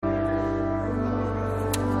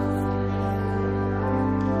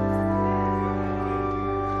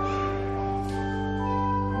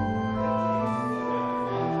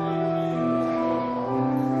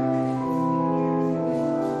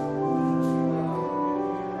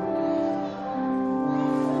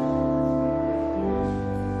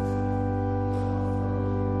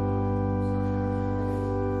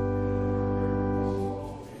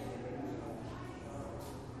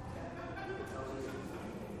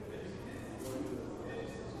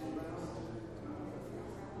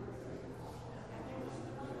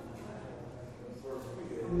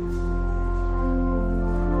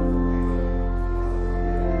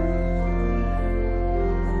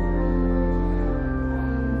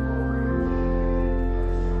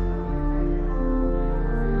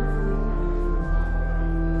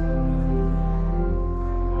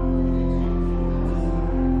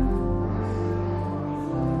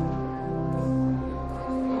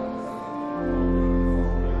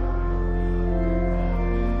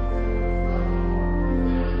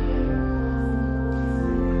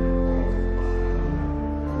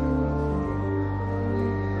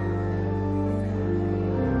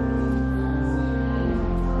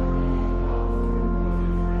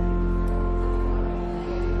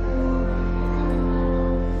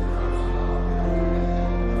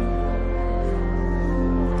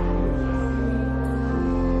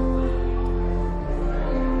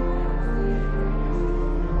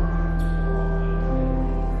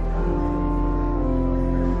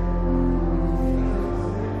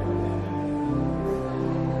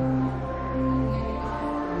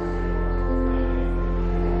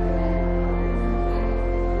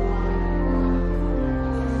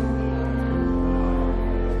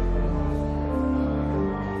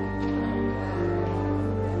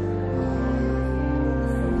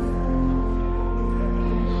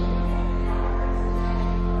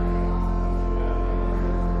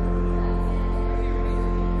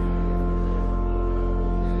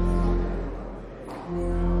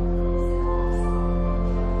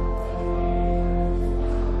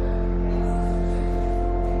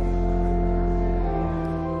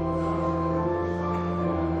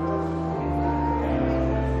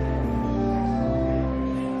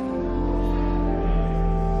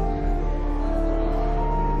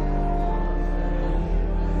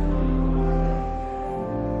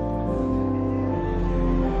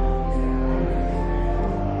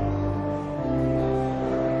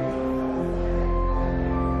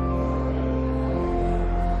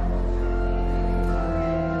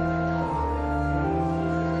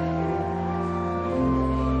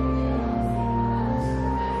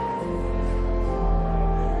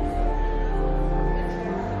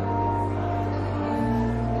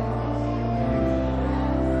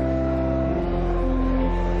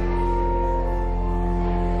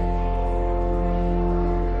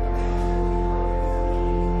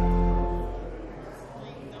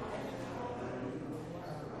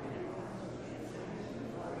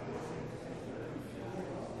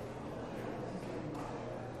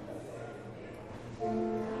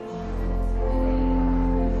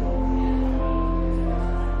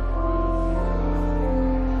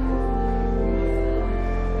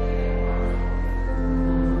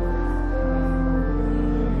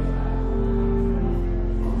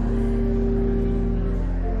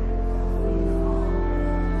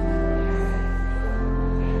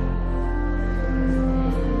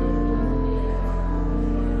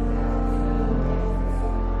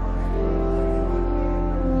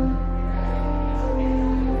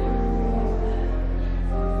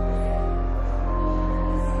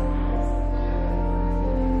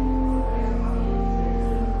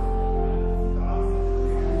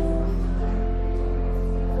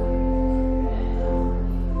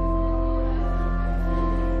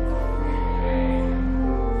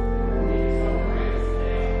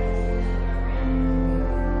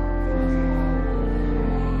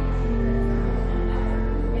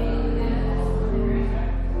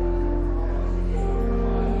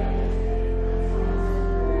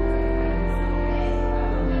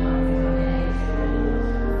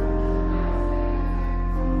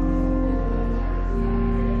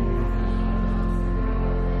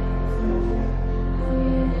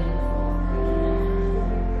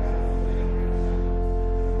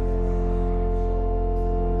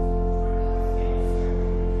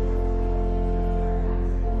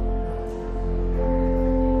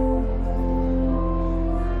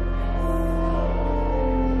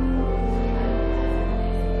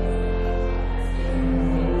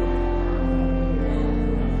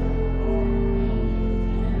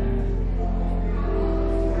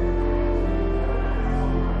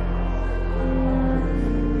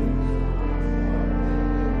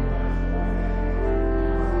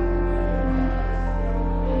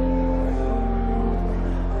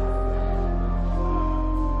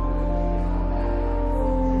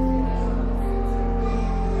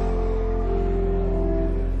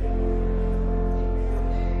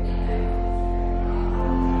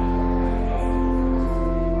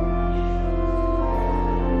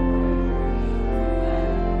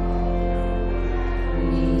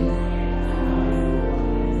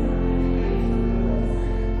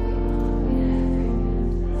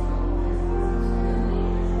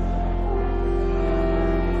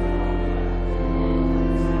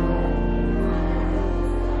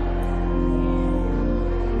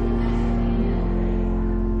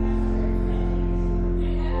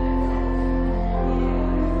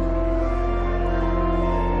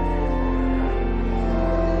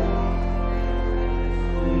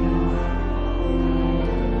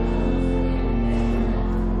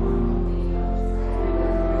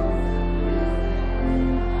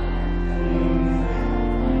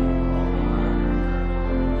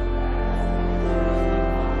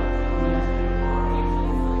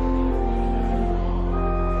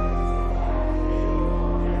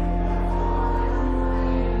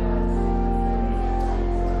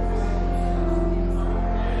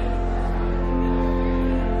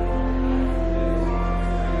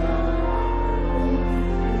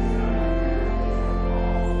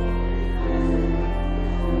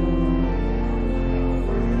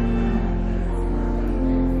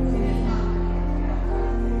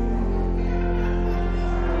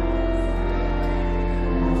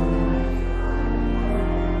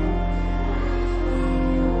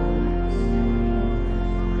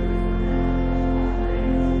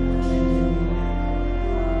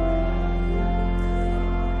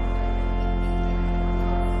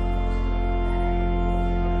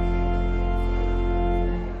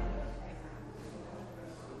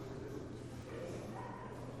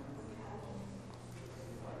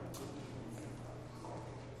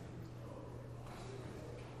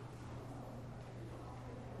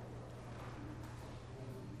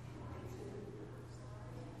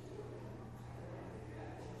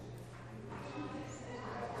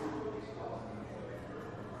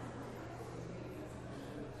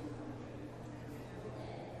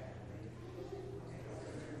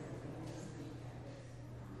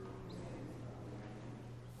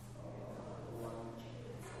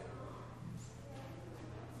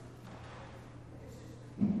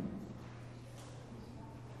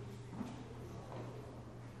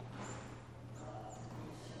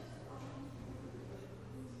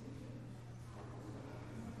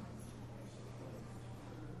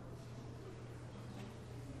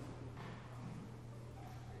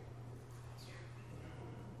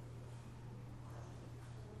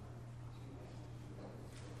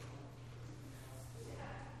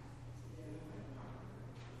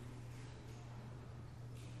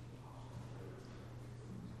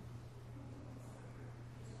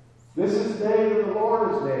This is the day that the Lord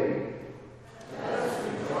has made. Let us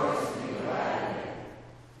rejoice and be glad.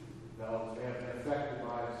 No, they have been affected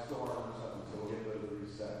by a storm or something, so we'll get those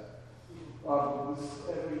reset. As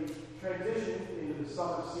we transition into the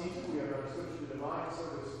summer season, we are going to switch to Divine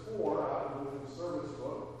Service 4 out of the Lutheran Service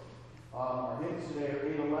Book. Our hymns today are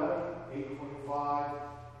 811, 825,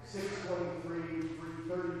 623,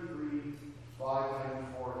 333,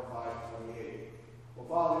 594, and 528. We'll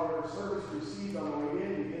follow the order of service received on the way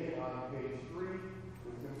in, beginning on page 3,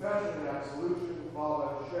 with confession and absolution, followed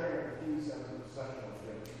by the sharing of the peace and the processional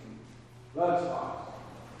gift. Let us rise.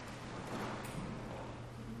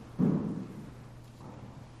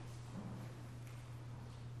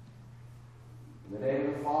 In the name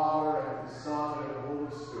of the Father, and of the Son, and of the Holy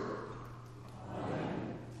Spirit. Amen.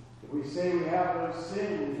 If we say we have no sin,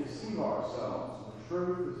 we deceive ourselves, and the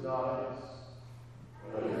truth is not in us.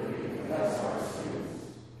 But if we confess our sins,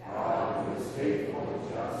 God, who is faithful and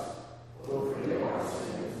just, will forgive our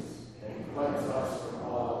sins and cleanse us from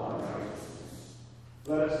all unrighteousness.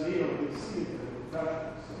 Let us kneel and be seated for the confession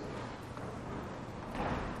of sin.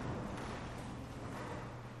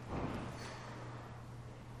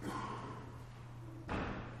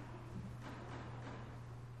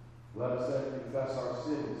 Let us then confess our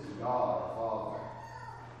sins to God our Father.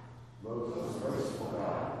 Most merciful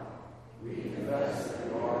God, we confess that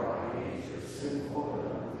you are by nature sinful and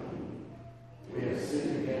unclean. We have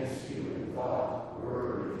sinned against you in thought,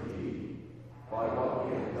 word, and deed, by what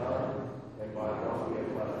we have done and by what we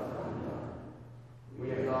have left undone. We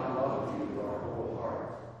have not loved you with our whole heart.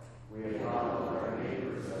 We have not loved our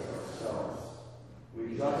neighbors as ourselves.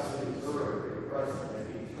 We justly deserve your present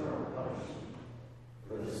and eternal punishment.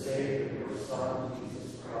 For the sake of your Son,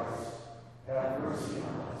 Jesus Christ, have mercy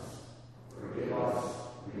on us. Forgive us,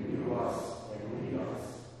 renew us, and lead us,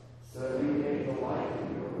 so that we may delight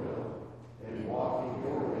in your will and walk in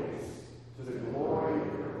your ways, to the glory of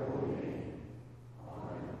your holy name.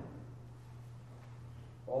 Amen.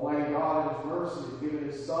 Almighty God, in his mercy, has given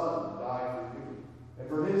his Son to die for you, and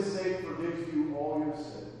for his sake forgives you all your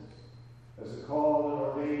sins. As a called and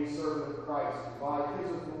ordained servant of Christ, and by his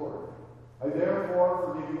authority, I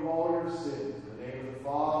therefore forgive you all your sins, in the name of the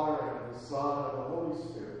Father, and of the Son, and of the Holy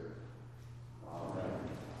Spirit. Amen.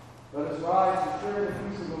 Let us rise and share the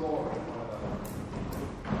peace of the Lord.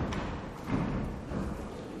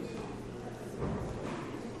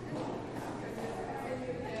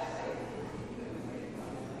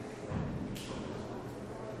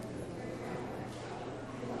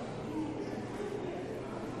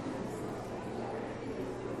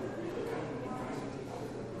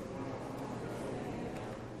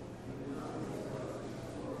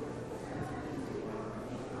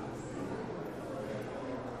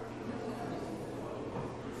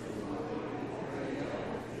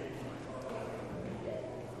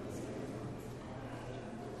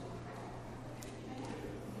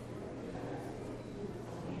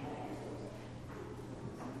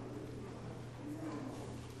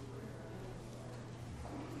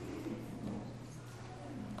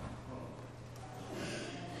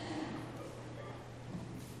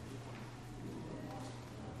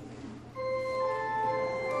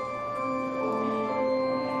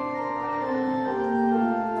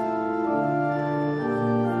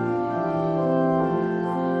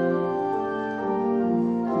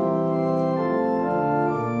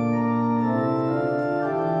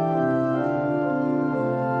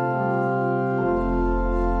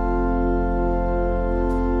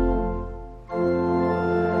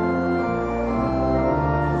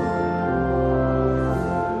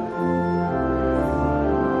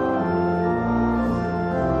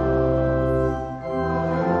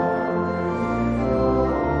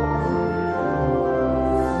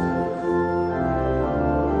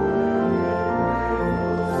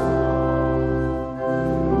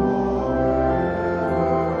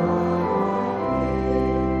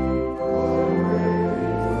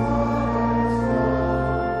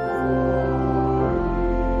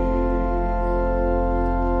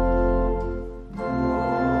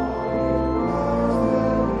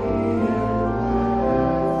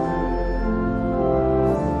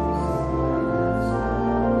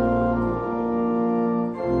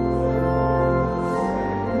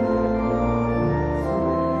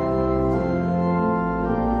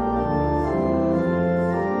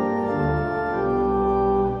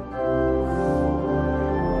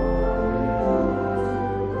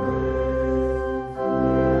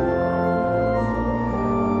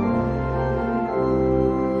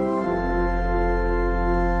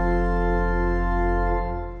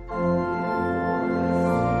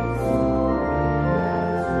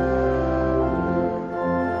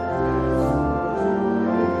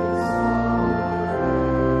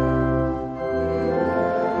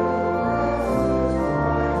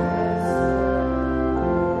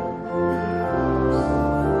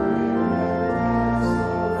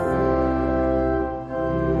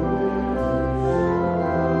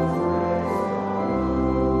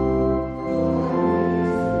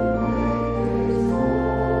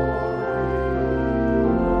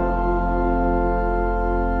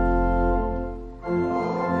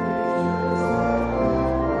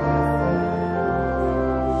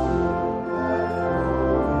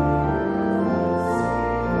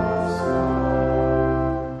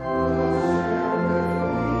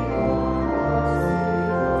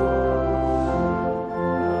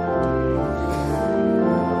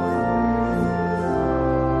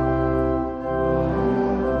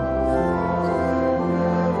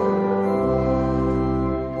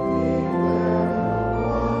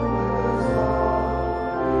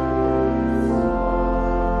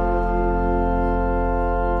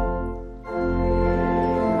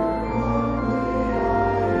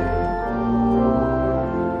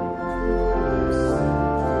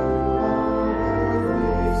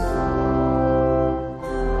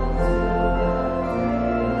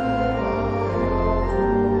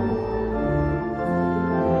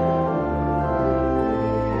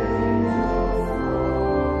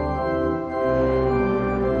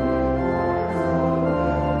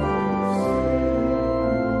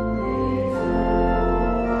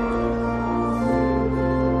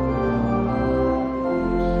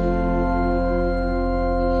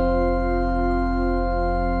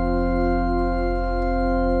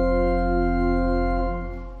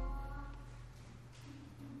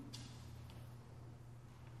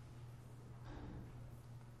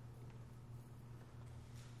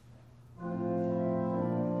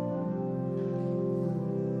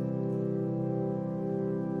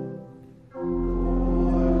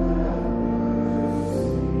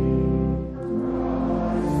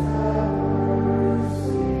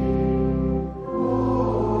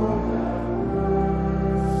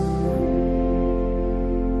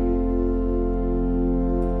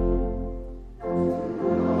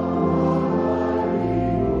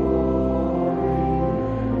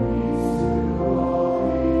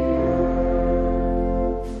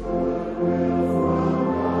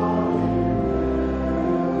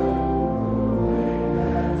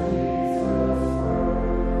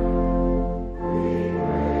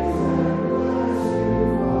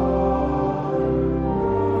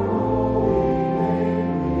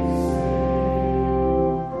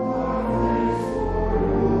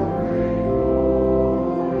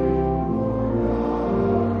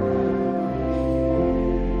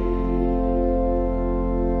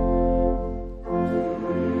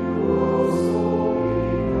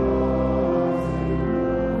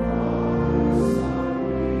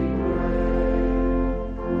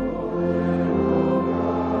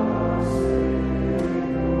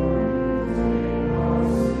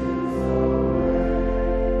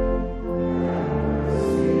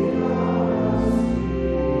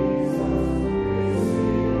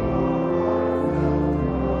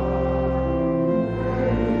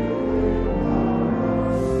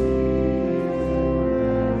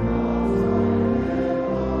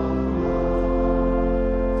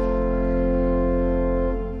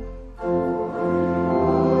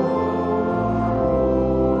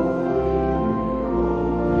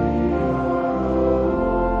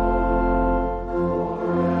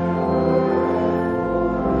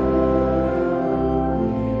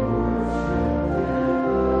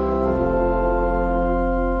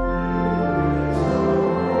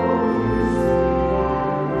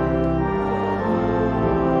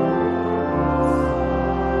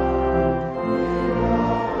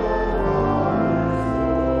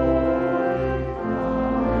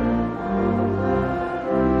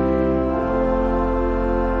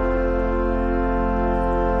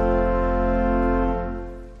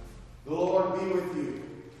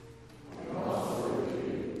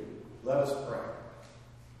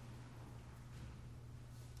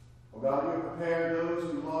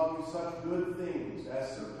 you such good things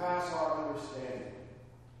as surpass our understanding.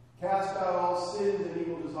 Cast out all sins and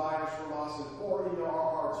evil desires from us and pour into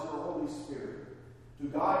our hearts your Holy Spirit to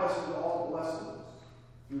guide us into all blessedness.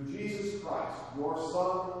 Through Jesus Christ, your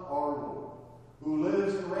Son, our Lord, who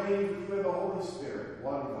lives and reigns with you in the Holy Spirit,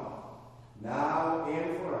 one God, now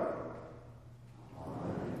and forever.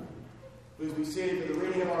 Amen. Please be seated for the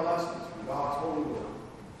reading of our lessons from God's holy word.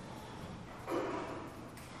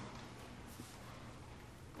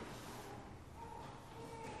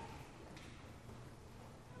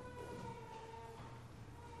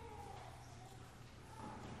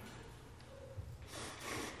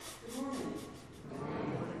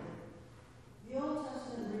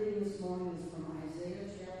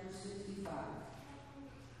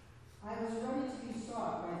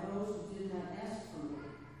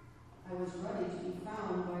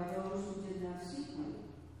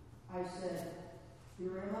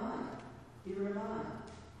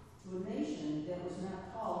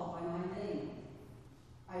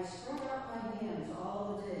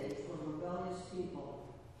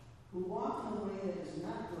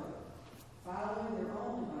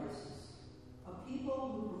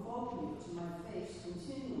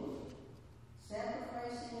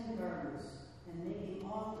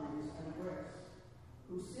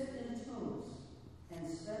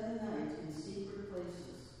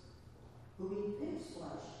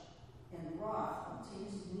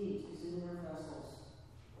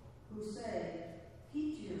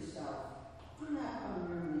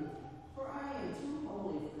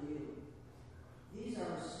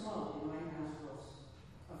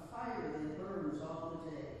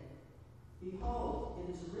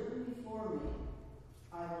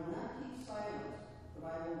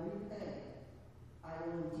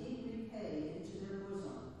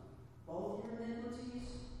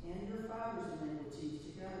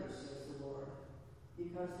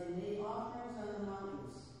 Because they made offerings on the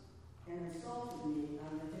mountains and insulted me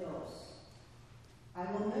on the hills.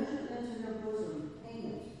 I will measure into their bosom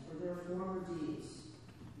payment for their former deeds.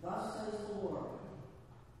 Thus says the Lord,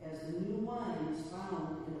 as the new wine is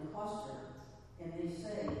found in a cluster, and they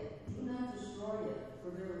say, do not destroy it,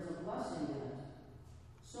 for there is a blessing in it.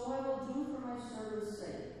 So I will do for my servant's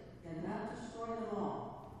sake, and not destroy them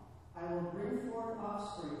all. I will bring forth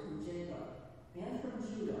offspring from Jacob, and from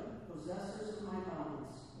Judah, possessors of my mountains.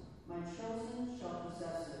 My chosen shall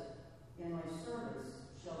possess it, and my servants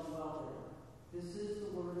shall dwell there. This is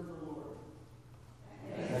the word of the Lord.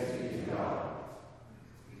 Thanks be to God.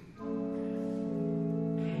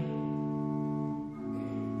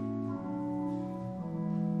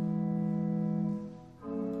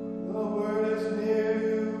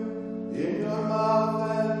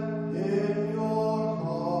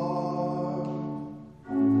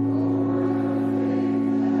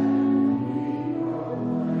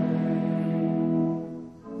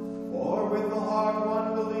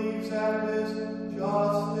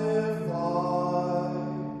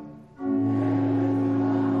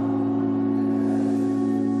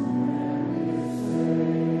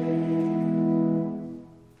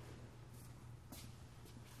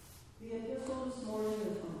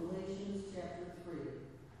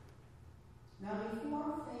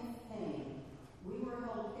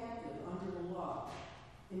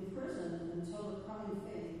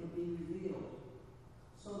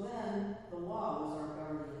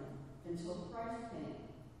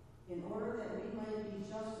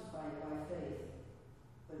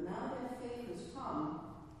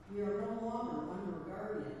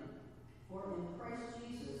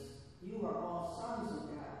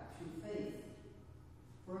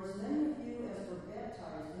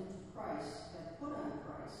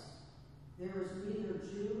 There is neither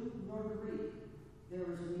Jew nor Greek. There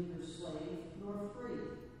is neither slave nor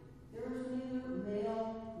free. There is neither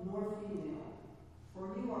male nor female.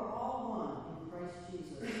 For you are all one in Christ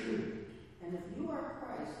Jesus. And if you are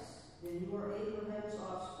Christ's, then you are Abraham's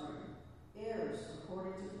offspring, heirs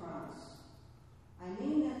according to promise. I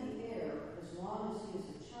mean that the heir, as long as he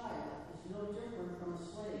is a child, is no different from a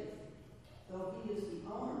slave, though he is the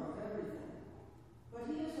owner of everything. But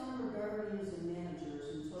he is under guardians and managers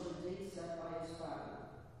until the date set by his father.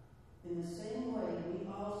 In the same way, we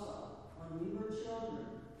also, when we were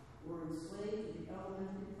children, were enslaved to the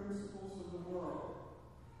elementary principles of the world.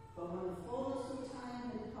 But when the fullness of time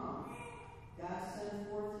had come, God sent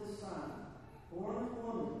forth his Son, born of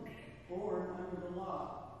woman, born under the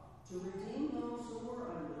law, to redeem those who were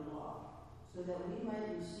under the law, so that we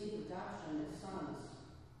might receive adoption as sons.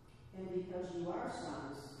 And because you are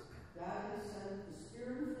sons, God has sent the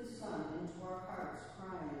Spirit of his Son into our hearts,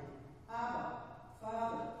 crying, Abba,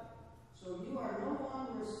 Father. So you are no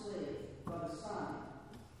longer a slave, but a son.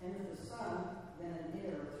 and if the Son, then an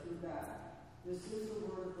heir through God. This is the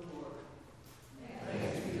word of the Lord.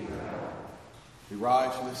 Thanks be to God. We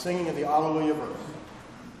rise to the singing of the Alleluia verse.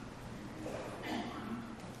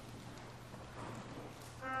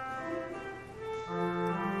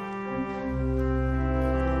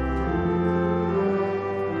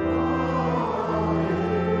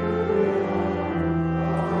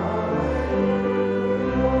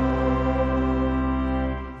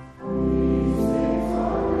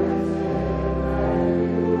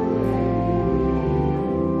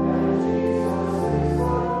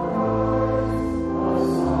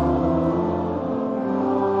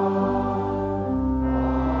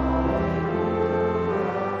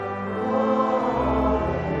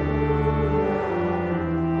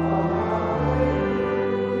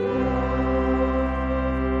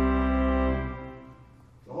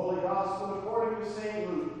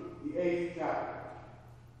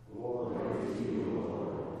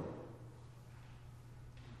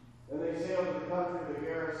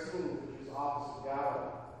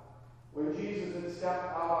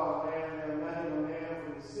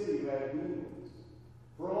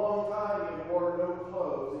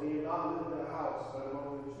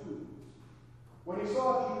 When he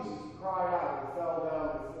saw Jesus, he cried out and fell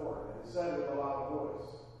down before him and said with a loud voice,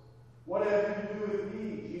 "What have you to do with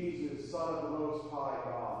me, Jesus, Son of the Most High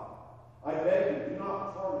God? I beg you, do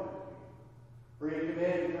not torment me." For he had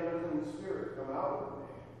commanded the unclean spirit to come out of the man.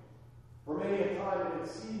 For many a time it had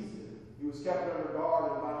seized him. He was kept under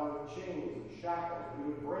guard and bound with chains and shackles. He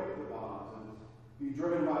would break the bonds and be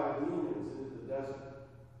driven by the demons into the desert.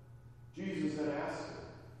 Jesus then asked him,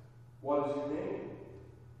 "What is your name?"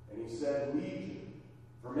 And he said, "Legion,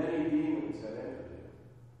 for many demons had entered him."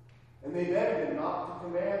 And they begged him not to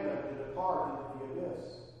command them to depart into the abyss.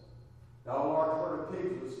 Now a large herd of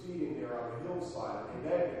pigs was feeding there on the hillside, and they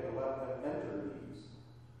begged him to let them enter these.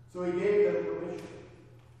 So he gave them permission.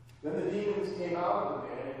 Then the demons came out of the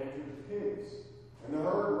man and entered the pigs, and the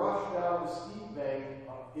herd rushed down the steep bank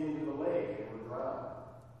up into the lake and were drowned.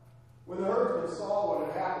 When the herdsmen saw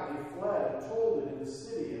what had happened, they fled and told it in the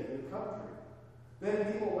city and in the country.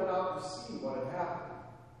 Then people went out to see what had happened,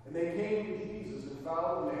 and they came to Jesus and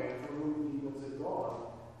found the man from whom the demons had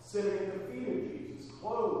gone, sitting at the feet of Jesus,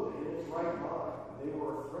 clothed and in his right mind, and they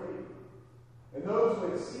were afraid. And those who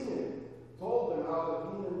had seen him told them how the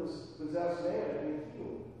demon-possessed man had been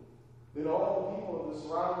healed. Then all the people of the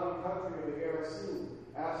surrounding country of the Gerasenes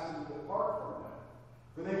asked him to depart from them,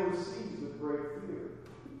 for they were seized with great fear.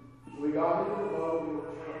 So he got into the boat and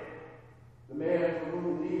returned. The man from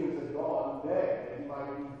whom the demons had gone begged that he might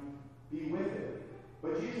be with him.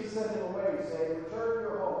 But Jesus sent him away, saying, "Return to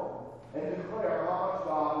your home and declare how much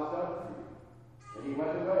God has done for you." And he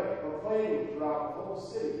went away, proclaiming throughout the whole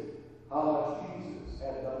city how much Jesus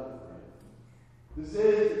had done for him. This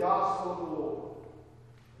is the gospel of the Lord.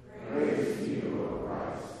 Praise to you, O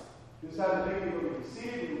Christ. Just have the dignity of be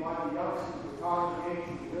seated. We invite the youngsters, the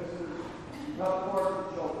congregation, the visitors, to come forward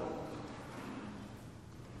the children.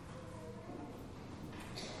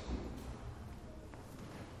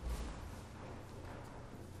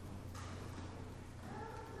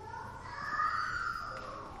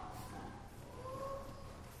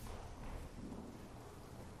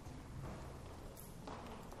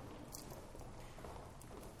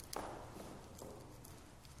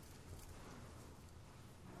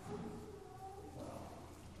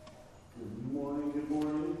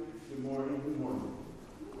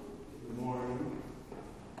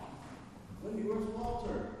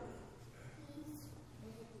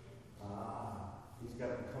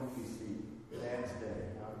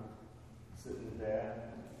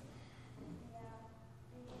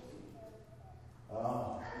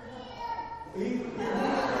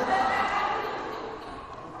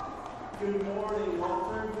 Good morning,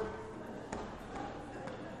 Walter.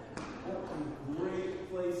 What a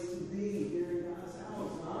great place to be here in God's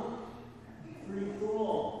house, huh? Pretty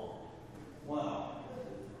cool. Well,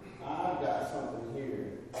 I've got something here.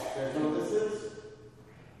 You guys know what this is?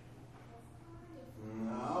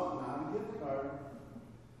 No, not a gift card.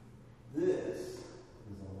 This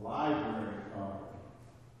is a library card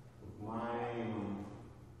with my name on it.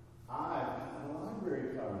 I've got a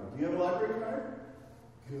library card. Do you have a library card?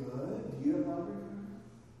 Good. Do you have a library card?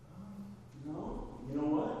 No? You know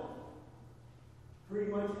what? Pretty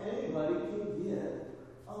much anybody can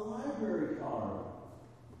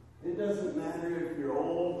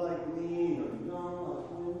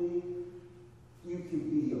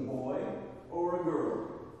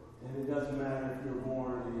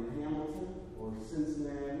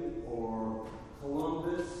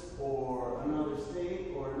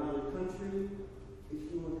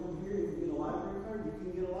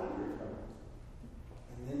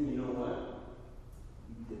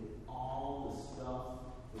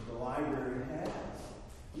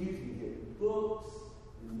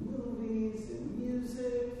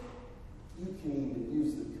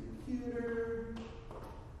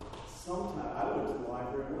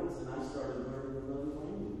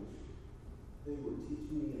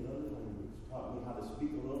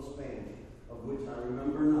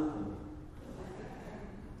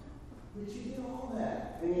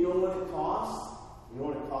You know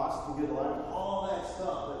what it costs to get a library? All that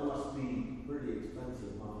stuff, that must be pretty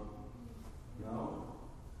expensive, huh? No?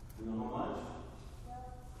 You know how much?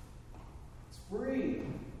 It's free.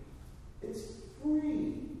 It's free.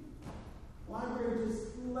 Library just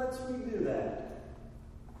lets me do that.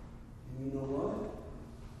 And you know what?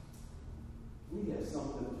 We have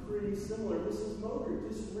something pretty similar. Mrs. Motor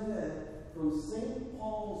just read from St.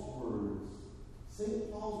 Paul's words.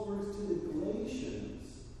 St. Paul's words to the Galatians.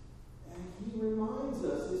 And he reminds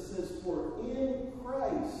us, it says, for in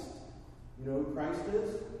Christ, you know who Christ is?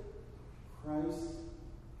 Christ,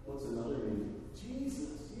 what's another name? Jesus,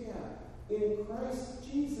 yeah. In Christ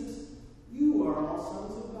Jesus, you are all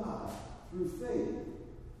sons of God through faith.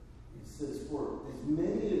 It says, for as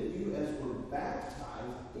many of you as were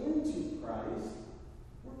baptized into Christ,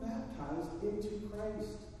 were baptized into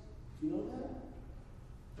Christ. Do you know that?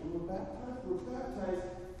 When we're baptized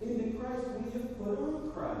into Christ, we have put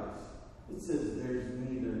on Christ. It says there's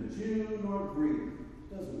neither Jew nor Greek.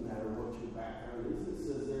 It doesn't matter what your background is. It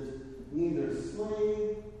says there's neither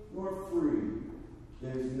slave nor free.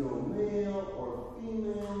 There's no male or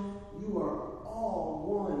female. You are all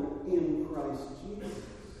one in Christ Jesus.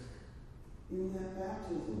 In that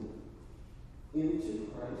baptism into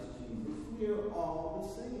Christ Jesus, we are all the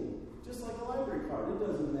same. Just like a library card. It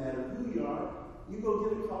doesn't matter who you are. You go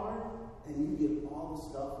get a card and you get all the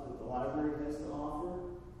stuff that the library has to offer.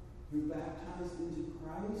 You're baptized into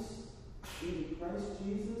Christ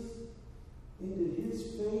Jesus, into his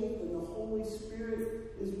faith, and the Holy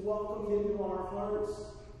Spirit is welcomed into our hearts.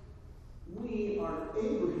 We are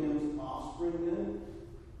Abraham's offspring then,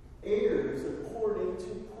 heirs according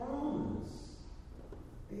to promise.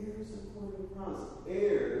 Heirs according to promise.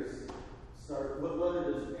 Heirs start, what letter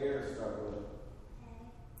does heir start with?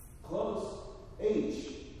 Close. H.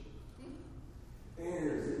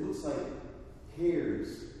 Heirs. It looks like hairs.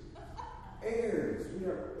 Heirs. We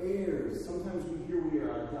are heirs. Sometimes we hear we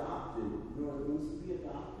are adopted. You know what it means to be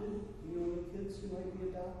adopted? Do you know any kids who might be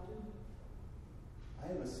adopted? I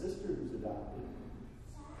have a sister who's adopted.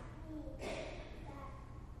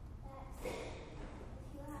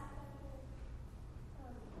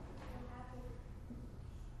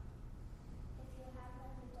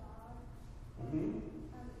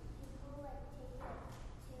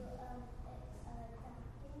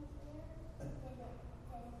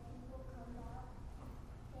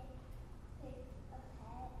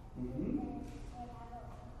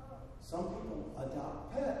 Some people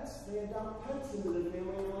adopt pets. They adopt pets into their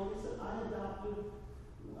family. And like I said,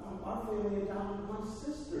 our family adopted my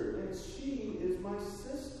sister, and she is my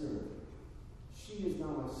sister. She is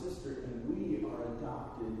now my sister, and we are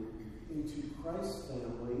adopted into Christ's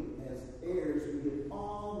family as heirs. We get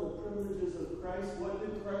all the privileges of Christ. What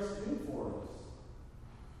did Christ do for us?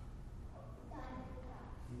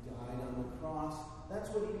 He died on the cross. That's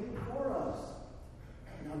what he did for us.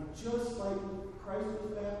 Now, just like Christ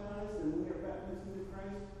was baptized and we are baptized into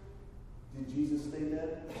Christ, did Jesus stay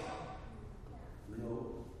dead? No.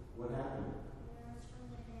 What happened?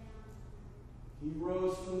 He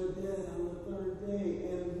rose from the dead on the third day,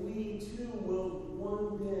 and we too will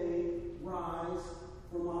one day rise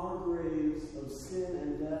from our graves of sin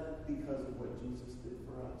and death because of what Jesus did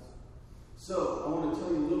for us. So, I want to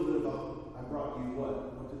tell you a little bit about, I brought you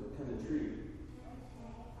what? What kind of tree?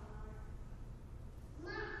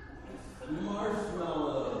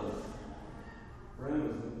 Marshmallows.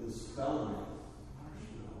 Brandon is spelling it.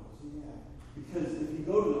 Marshmallows, yeah. Because if you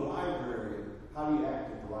go to the library, how do you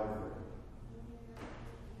act at the library?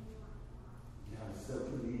 Yeah, so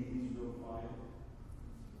can he's real quiet.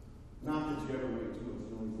 Not that you ever make too much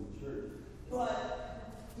noise in church. But,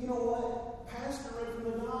 you know what? Pastor read from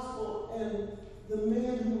the gospel, and the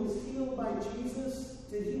man who was healed by Jesus,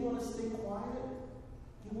 did he want to stay quiet?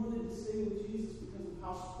 He wanted to stay with Jesus because of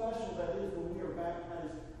how special that is when we are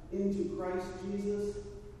baptized into Christ Jesus.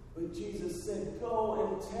 But Jesus said, go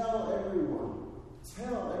and tell everyone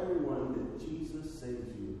that Jesus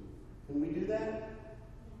saves you. Can we do that?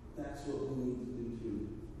 That's what we need to do too,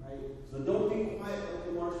 right? So don't be quiet like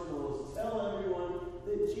the marshmallows. Tell everyone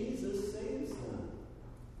that Jesus saves them.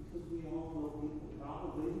 Because we all know people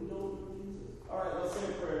probably who don't know Jesus. All right, let's say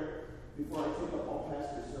a prayer before I take up all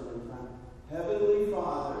pastor's sermon time. Heavenly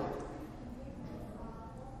Father,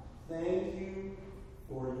 thank you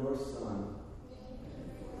for your Son.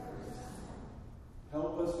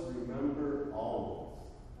 Help us remember always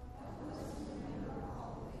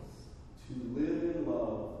to live in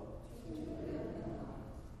love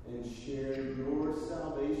and share your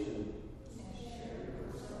salvation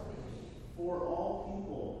for all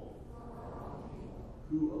people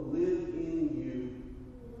who live in you.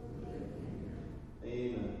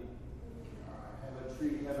 Amen. Have a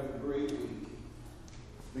have a great week.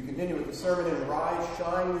 We continue with the sermon in Rise,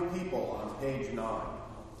 Shine, You People on page 9.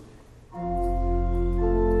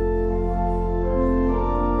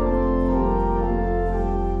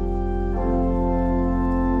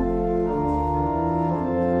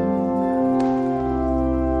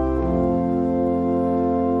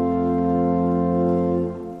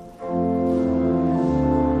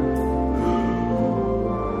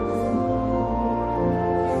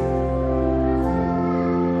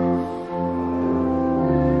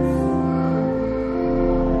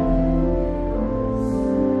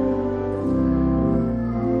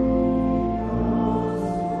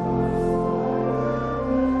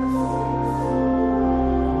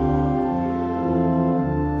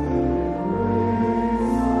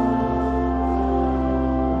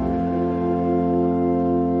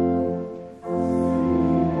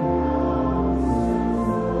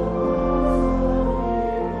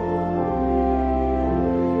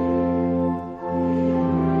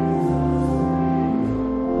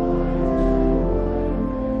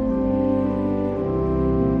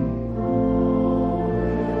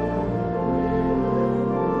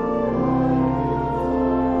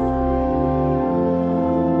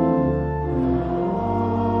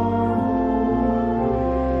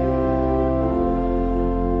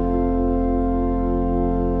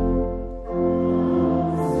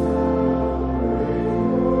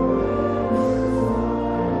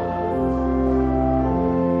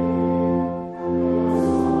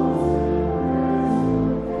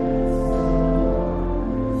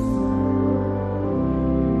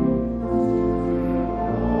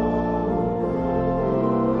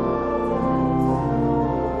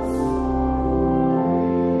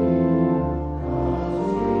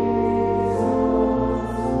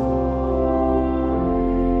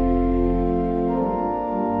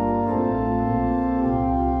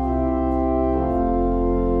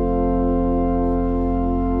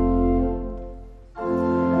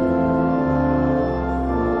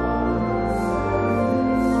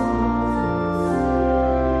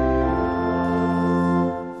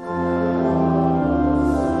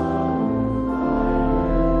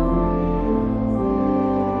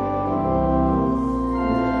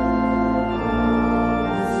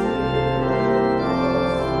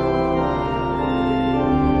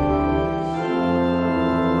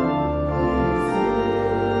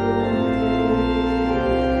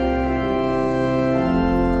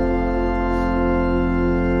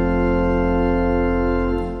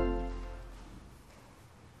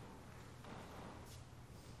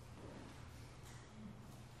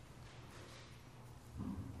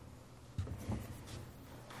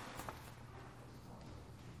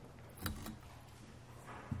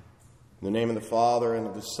 In the name of the Father, and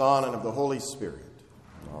of the Son, and of the Holy Spirit.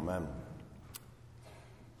 Amen.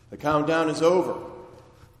 The countdown is over.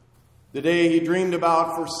 The day he dreamed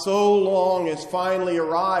about for so long has finally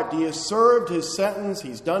arrived. He has served his sentence.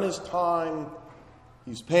 He's done his time.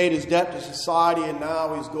 He's paid his debt to society, and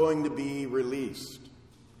now he's going to be released.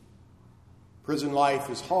 Prison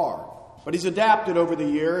life is hard, but he's adapted over the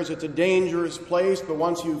years. It's a dangerous place, but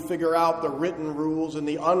once you figure out the written rules and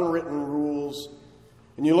the unwritten rules,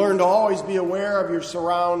 and you learn to always be aware of your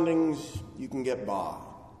surroundings, you can get by.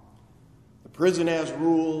 The prison has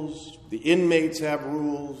rules. The inmates have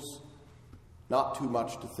rules. Not too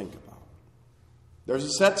much to think about. There's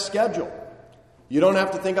a set schedule. You don't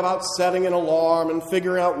have to think about setting an alarm and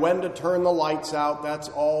figuring out when to turn the lights out. That's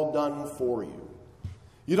all done for you.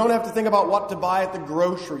 You don't have to think about what to buy at the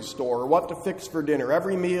grocery store or what to fix for dinner.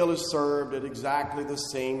 Every meal is served at exactly the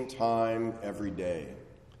same time every day.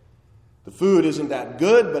 The food isn't that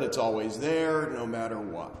good, but it's always there, no matter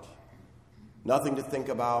what. Nothing to think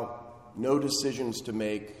about, no decisions to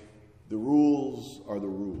make. The rules are the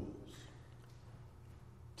rules.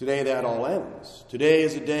 Today that all ends. Today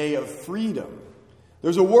is a day of freedom.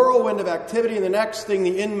 There's a whirlwind of activity, and the next thing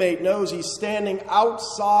the inmate knows, he's standing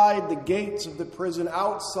outside the gates of the prison,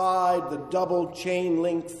 outside the double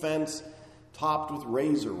chain-link fence topped with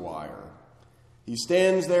razor wire. He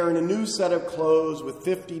stands there in a new set of clothes with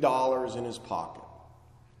 $50 in his pocket.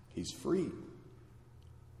 He's free.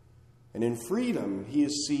 And in freedom, he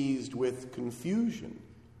is seized with confusion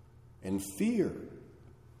and fear.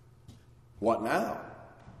 What now?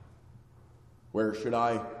 Where should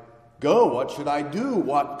I go? What should I do?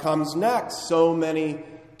 What comes next? So many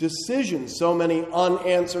decisions, so many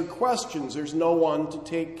unanswered questions. There's no one to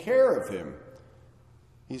take care of him.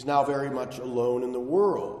 He's now very much alone in the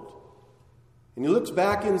world. And he looks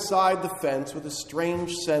back inside the fence with a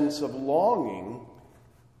strange sense of longing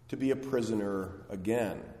to be a prisoner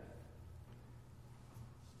again.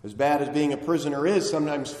 As bad as being a prisoner is,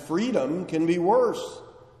 sometimes freedom can be worse.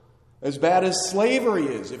 As bad as slavery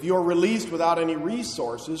is, if you're released without any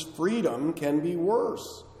resources, freedom can be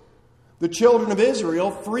worse. The children of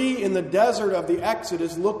Israel, free in the desert of the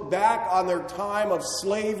Exodus, look back on their time of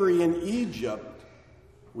slavery in Egypt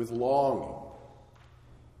with longing.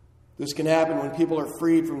 This can happen when people are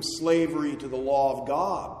freed from slavery to the law of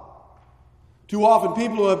God. Too often,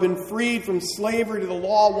 people who have been freed from slavery to the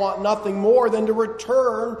law want nothing more than to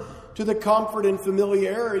return to the comfort and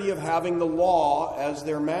familiarity of having the law as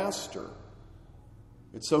their master.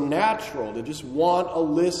 It's so natural to just want a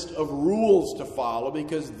list of rules to follow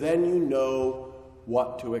because then you know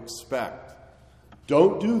what to expect.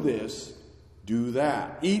 Don't do this, do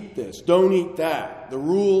that. Eat this, don't eat that. The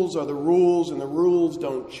rules are the rules, and the rules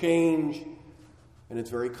don't change, and it's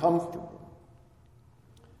very comfortable.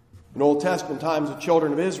 In Old Testament times, the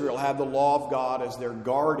children of Israel had the law of God as their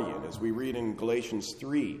guardian, as we read in Galatians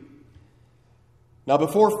 3. Now,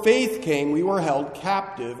 before faith came, we were held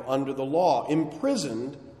captive under the law,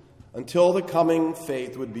 imprisoned until the coming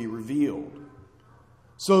faith would be revealed.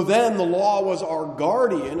 So then the law was our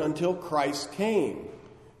guardian until Christ came,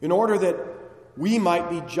 in order that we might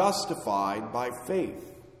be justified by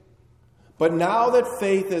faith. But now that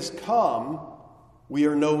faith has come, we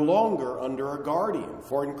are no longer under a guardian.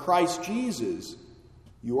 For in Christ Jesus,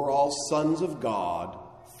 you are all sons of God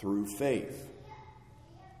through faith.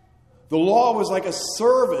 The law was like a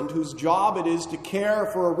servant whose job it is to care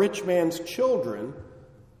for a rich man's children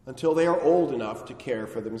until they are old enough to care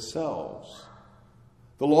for themselves.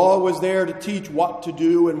 The law was there to teach what to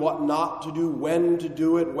do and what not to do, when to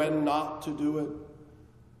do it, when not to do it.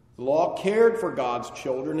 The law cared for God's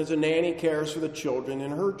children as a nanny cares for the children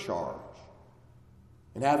in her charge.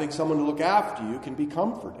 And having someone to look after you can be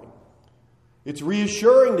comforting. It's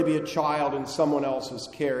reassuring to be a child in someone else's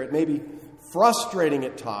care. It may be frustrating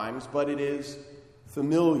at times, but it is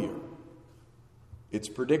familiar. It's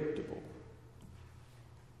predictable.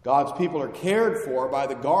 God's people are cared for by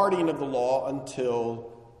the guardian of the law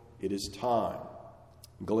until it is time.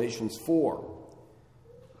 Galatians 4.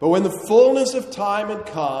 But when the fullness of time had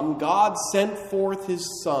come, God sent forth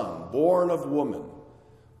his Son, born of woman,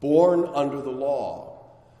 born under the law,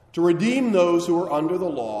 to redeem those who were under the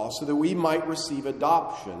law, so that we might receive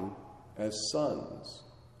adoption as sons.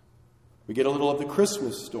 We get a little of the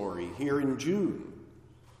Christmas story here in June.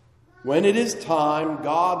 When it is time,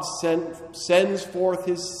 God sends forth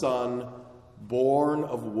his Son, born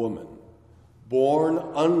of woman, born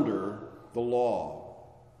under the law.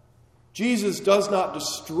 Jesus does not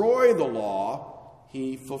destroy the law,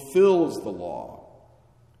 he fulfills the law.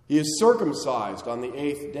 He is circumcised on the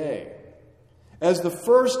 8th day. As the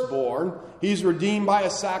firstborn, he's redeemed by a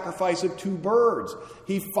sacrifice of 2 birds.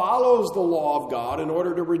 He follows the law of God in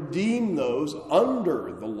order to redeem those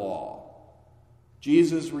under the law.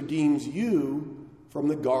 Jesus redeems you from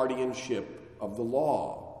the guardianship of the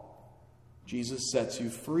law. Jesus sets you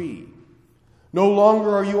free. No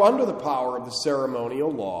longer are you under the power of the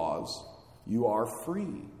ceremonial laws. You are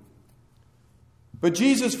free. But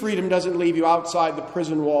Jesus' freedom doesn't leave you outside the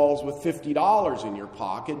prison walls with $50 in your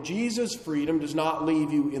pocket. Jesus' freedom does not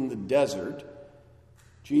leave you in the desert.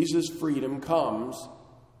 Jesus' freedom comes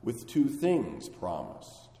with 2 things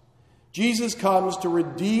promised. Jesus comes to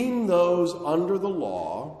redeem those under the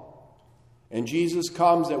law, and Jesus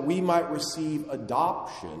comes that we might receive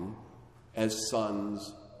adoption as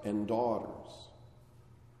sons and daughters.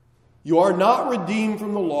 You are not redeemed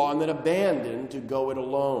from the law and then abandoned to go it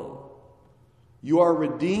alone. You are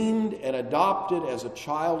redeemed and adopted as a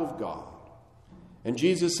child of God. And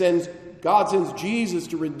God sends Jesus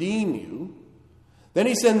to redeem you. Then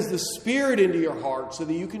he sends the Spirit into your heart so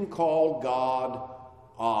that you can call God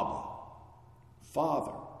Abba,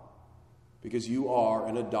 Father, because you are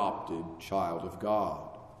an adopted child of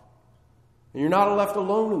God. And you're not left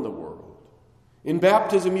alone in the world. In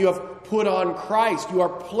baptism, you have put on Christ. You are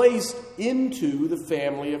placed into the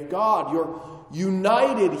family of God. You're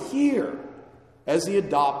united here as the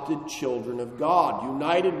adopted children of God,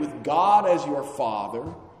 united with God as your Father,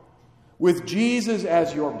 with Jesus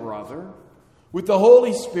as your brother, with the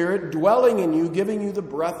Holy Spirit dwelling in you, giving you the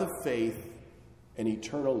breath of faith and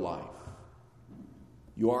eternal life.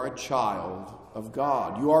 You are a child of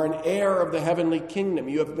God. You are an heir of the heavenly kingdom.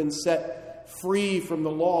 You have been set free from the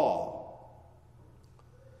law.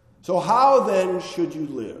 So how then should you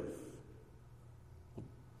live?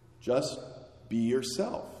 Just be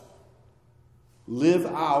yourself. Live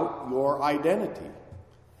out your identity.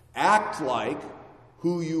 Act like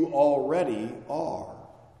who you already are.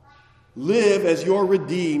 Live as your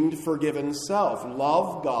redeemed, forgiven self.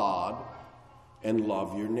 Love God and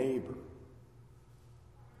love your neighbor.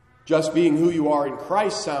 Just being who you are in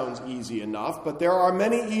Christ sounds easy enough, but there are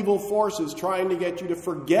many evil forces trying to get you to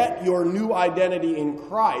forget your new identity in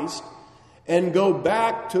Christ and go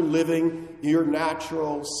back to living your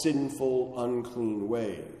natural, sinful, unclean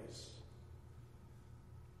ways.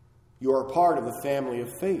 You are a part of the family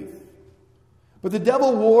of faith. But the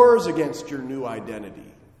devil wars against your new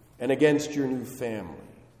identity and against your new family.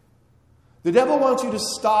 The devil wants you to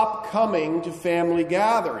stop coming to family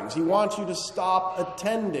gatherings. He wants you to stop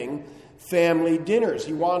attending family dinners.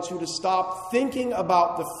 He wants you to stop thinking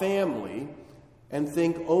about the family and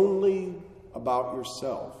think only about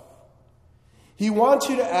yourself. He wants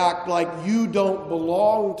you to act like you don't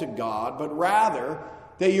belong to God, but rather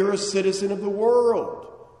that you're a citizen of the world,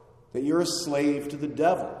 that you're a slave to the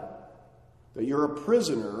devil, that you're a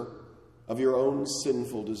prisoner of your own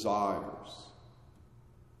sinful desires.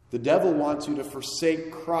 The devil wants you to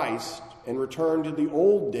forsake Christ and return to the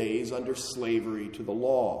old days under slavery to the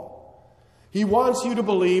law. He wants you to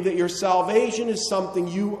believe that your salvation is something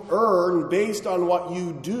you earn based on what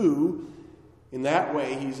you do. In that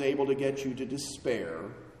way, he's able to get you to despair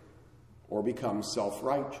or become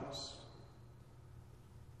self-righteous.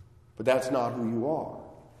 But that's not who you are.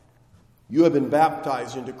 You have been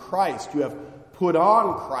baptized into Christ. You have put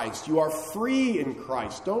on Christ. You are free in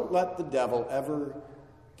Christ. Don't let the devil ever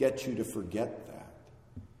get you to forget that.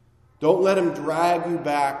 Don't let him drag you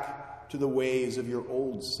back to the ways of your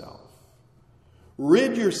old self.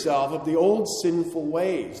 Rid yourself of the old sinful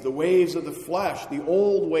ways, the ways of the flesh, the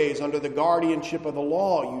old ways under the guardianship of the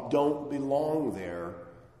law. You don't belong there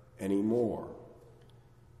anymore.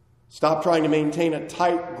 Stop trying to maintain a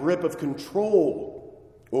tight grip of control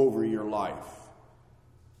over your life.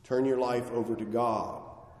 Turn your life over to God.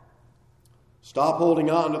 Stop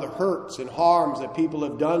holding on to the hurts and harms that people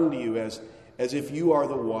have done to you as if you are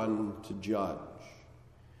the one to judge.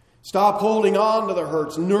 Stop holding on to the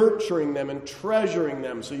hurts, nurturing them and treasuring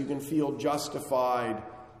them so you can feel justified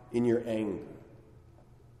in your anger.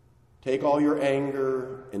 Take all your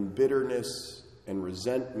anger and bitterness and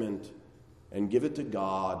resentment and give it to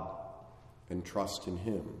God and trust in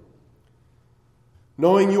Him.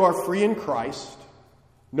 Knowing you are free in Christ,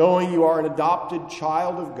 knowing you are an adopted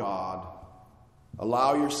child of God,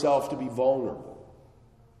 allow yourself to be vulnerable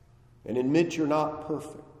and admit you're not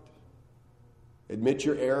perfect. Admit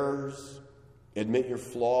your errors, admit your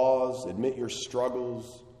flaws, admit your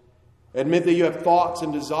struggles. Admit that you have thoughts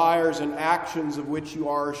and desires and actions of which you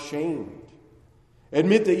are ashamed.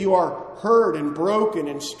 Admit that you are hurt and broken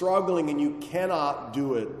and struggling and you cannot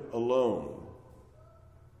do it alone.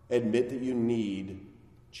 Admit that you need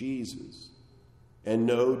Jesus and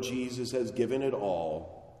know Jesus has given it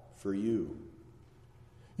all for you.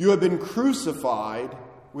 You have been crucified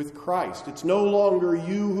with Christ. It's no longer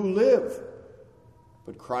you who live,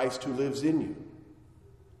 but Christ who lives in you.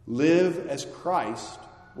 Live as Christ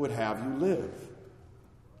would have you live.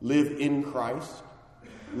 Live in Christ.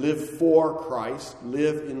 Live for Christ.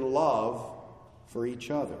 Live in love for each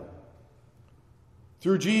other.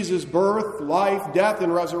 Through Jesus' birth, life, death,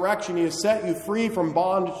 and resurrection, He has set you free from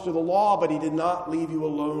bondage to the law, but He did not leave you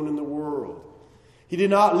alone in the world. He did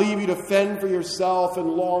not leave you to fend for yourself and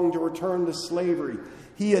long to return to slavery.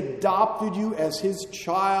 He adopted you as His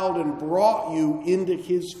child and brought you into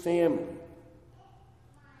His family.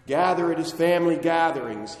 Gather at His family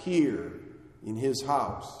gatherings here in His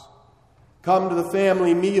house. Come to the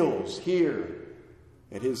family meals here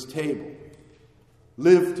at His table.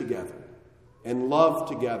 Live together and love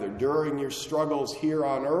together during your struggles here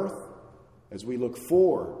on earth as we look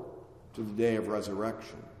forward to the day of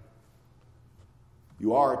resurrection.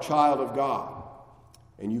 You are a child of God,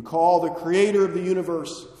 and you call the Creator of the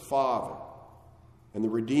universe Father, and the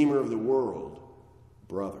Redeemer of the world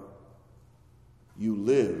Brother. You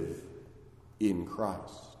live in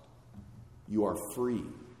Christ. You are free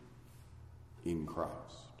in Christ.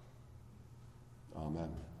 Amen.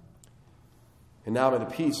 And now may the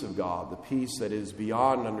peace of God, the peace that is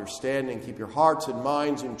beyond understanding, keep your hearts and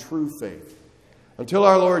minds in true faith until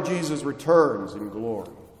our Lord Jesus returns in glory.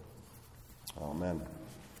 Amen.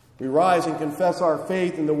 We rise and confess our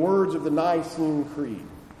faith in the words of the Nicene Creed.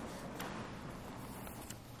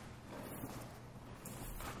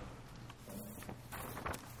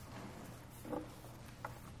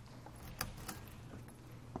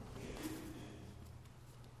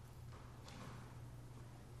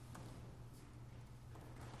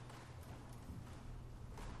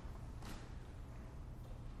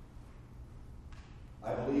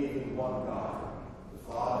 I believe in one God,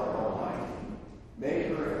 the Father Almighty,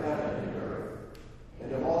 maker of heaven and earth,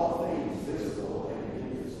 and of all things visible and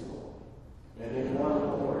invisible, and in one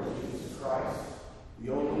Lord Jesus Christ,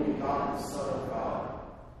 the only begotten Son of God,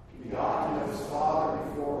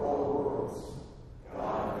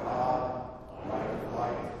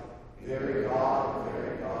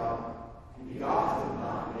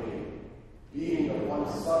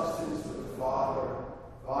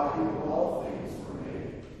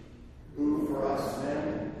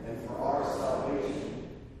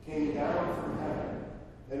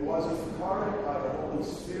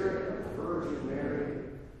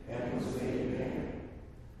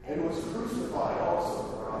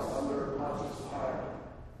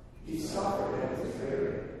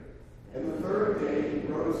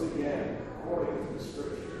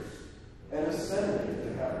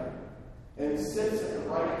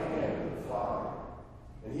 right hand of the Father.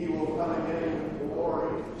 And he will come again with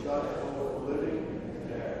glory to judge both the living and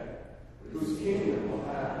the dead, whose kingdom will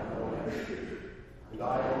have no end. And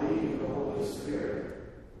I believe in the Holy Spirit,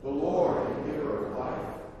 the Lord and giver of life,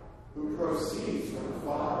 who proceeds from the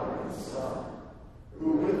Father and the Son,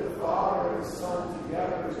 who with the Father and the Son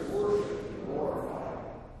together is worshipped and glorified,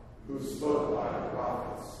 who spoke by the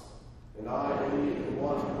prophets. And I believe in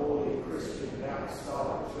one holy Christian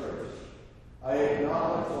apostolic church. I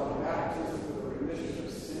acknowledge one baptism for the remission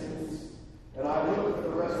of sins, and I look for the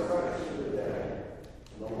resurrection of the dead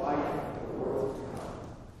and the life of the world to come.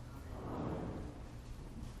 Amen.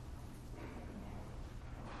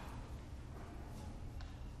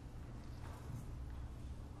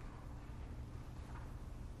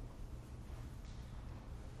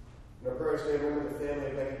 In our prayers today, remember the family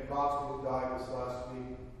of Becky Prosper, who died this last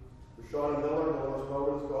week. For Shauna Miller, Miller's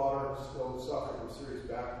Moden's daughter, who's still suffering from serious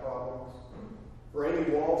back problems. For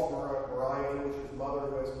Amy Waltz, Mariah English's mother,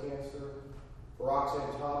 who has cancer. For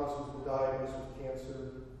Roxanne Thomas, who's been diagnosed with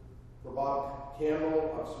cancer. For Bob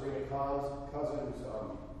Campbell, Serena Khan's cousin, who's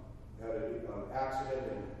had an accident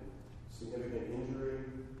and significant injury.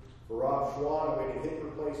 For Rob Schwan, awaiting hip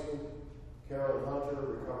replacement. Carolyn Hunter,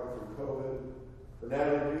 recovering from COVID. For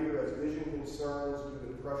Natalie Reeder, has vision concerns due to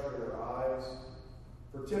the pressure in her eyes.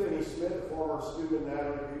 For Tiffany Smith, a former student of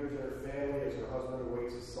Natalie Reeder's and her family, as her husband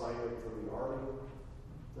awaits assignment from the Army.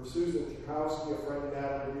 For Susan Chakowski, a friend of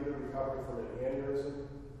Natalie Reeder, recovering from an aneurysm.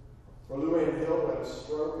 For Luann Hill, who had a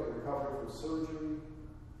stroke and recovering from surgery.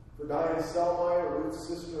 For Diane Selmeyer, Ruth's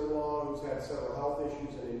sister-in-law, who's had several health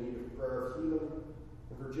issues and in need of prayer of healing.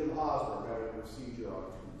 And for Jim Osborne, having a procedure on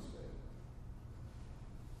Tuesday.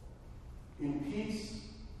 In peace,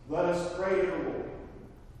 let us pray to the Lord.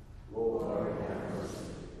 Lord, have mercy.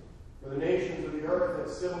 For the nations of the earth,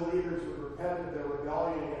 that civil leaders would repent of their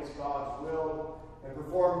rebellion against God's will and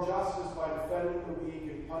perform justice by defending the weak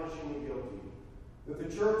and punishing the guilty. That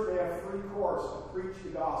the church may have free course to preach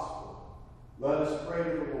the gospel. Let us pray to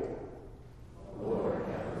the Lord. Lord,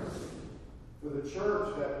 have mercy. For the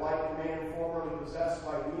church, that like the man formerly possessed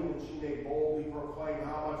by demons, she may boldly proclaim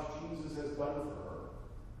how much Jesus has done for her.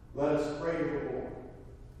 Let us pray to the Lord.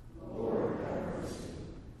 Lord, have mercy.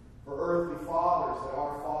 For earthly fathers, that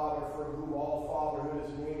our Father, from whom all fatherhood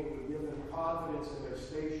is named, would give them confidence in their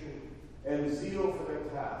station and zeal for their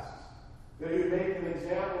tasks. That he would make them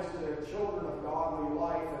examples to their children of godly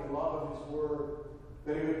life and love of his word.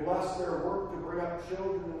 That he would bless their work to bring up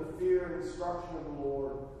children in the fear and instruction of the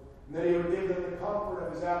Lord. And that he would give them the comfort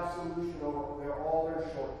of his absolution over all their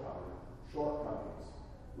shortcomings.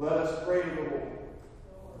 Let us pray to the Lord.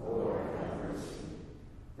 Lord, have mercy.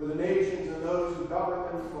 For the nations and those who govern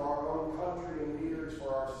them, for our own country and leaders,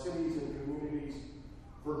 for our cities and communities,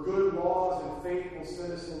 for good laws and faithful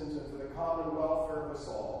citizens, and for the common welfare of us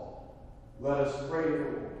all. Let us pray to the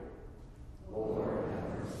Lord. Lord, have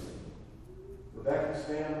mercy. For Becky's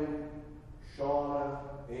family, Shauna,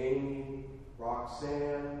 Amy,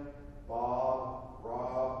 Roxanne, Bob,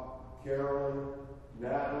 Rob, Carolyn,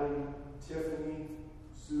 Natalie, Tiffany,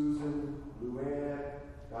 Susan, Luann,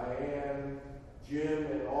 Diane, Jim,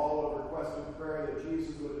 and all have requested prayer that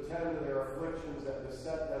Jesus would attend to their afflictions that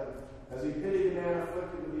beset them, as he pitied the man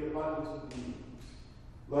afflicted with the abundance of needs.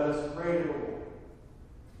 Let us pray to the Lord.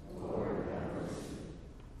 Lord, have mercy.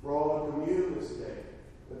 For all who commune this day,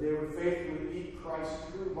 that they would faithfully eat Christ's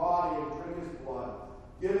true body and drink his blood,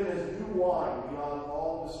 given as new wine beyond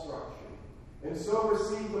all destruction, and so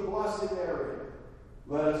receive the blessing therein.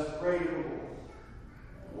 Let us pray to the Lord.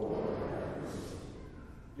 Lord, have mercy.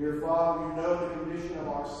 Dear Father, you know the condition of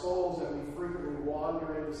our souls, that we frequently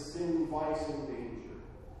wander into sin, vice, and danger.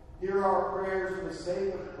 Hear our prayers for the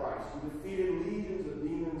sake of Christ, who defeated legions of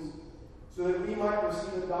demons, so that we might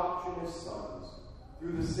receive adoption as sons,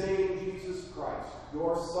 through the same Jesus Christ,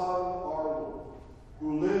 your Son, our Lord,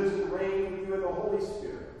 who lives and reigns with you in the Holy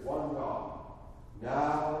Spirit, one God,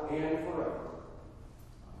 now and forever.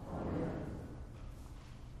 Amen.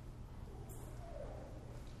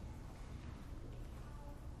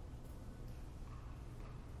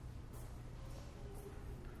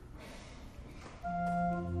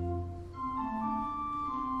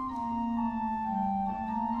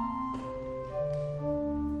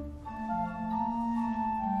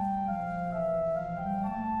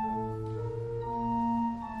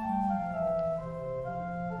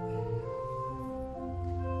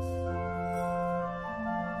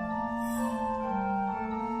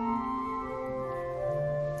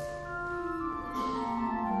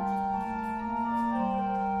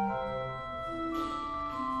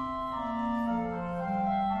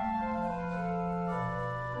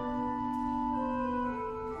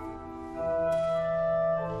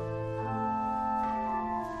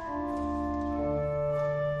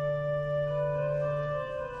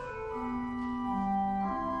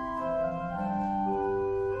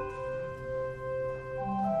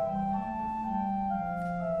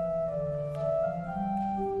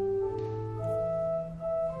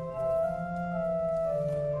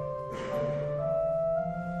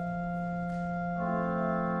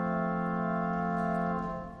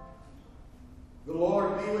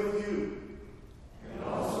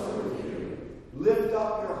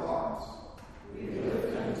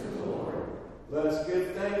 Let us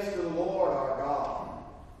give thanks to the Lord our God.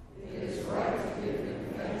 It is right to give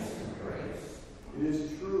him thanks and praise. It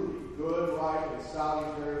is truly good, right, and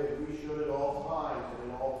salutary that we should at all times and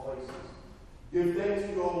in all places give thanks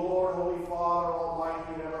to you, O Lord, Holy Father,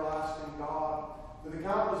 Almighty and everlasting God, for the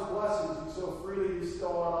countless blessings you so freely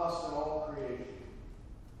bestow on us and all creation.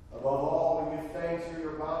 Above all, we give thanks for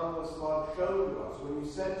your boundless love shown to us when you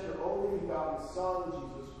sent your only begotten Son,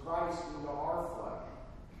 Jesus Christ, into our flesh,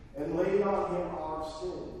 and laid on him our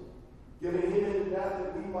sin, giving him into death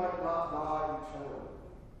that we might not die eternally.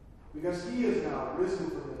 Because he is now risen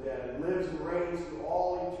from the dead and lives and reigns through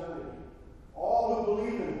all eternity. All who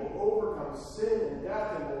believe in him will overcome sin and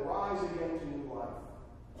death and will rise again to new life.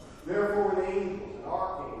 Therefore, with angels and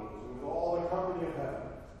archangels and with all the company of heaven,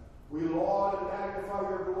 we laud and magnify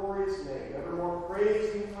your glorious name, evermore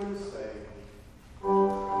praising you and saying,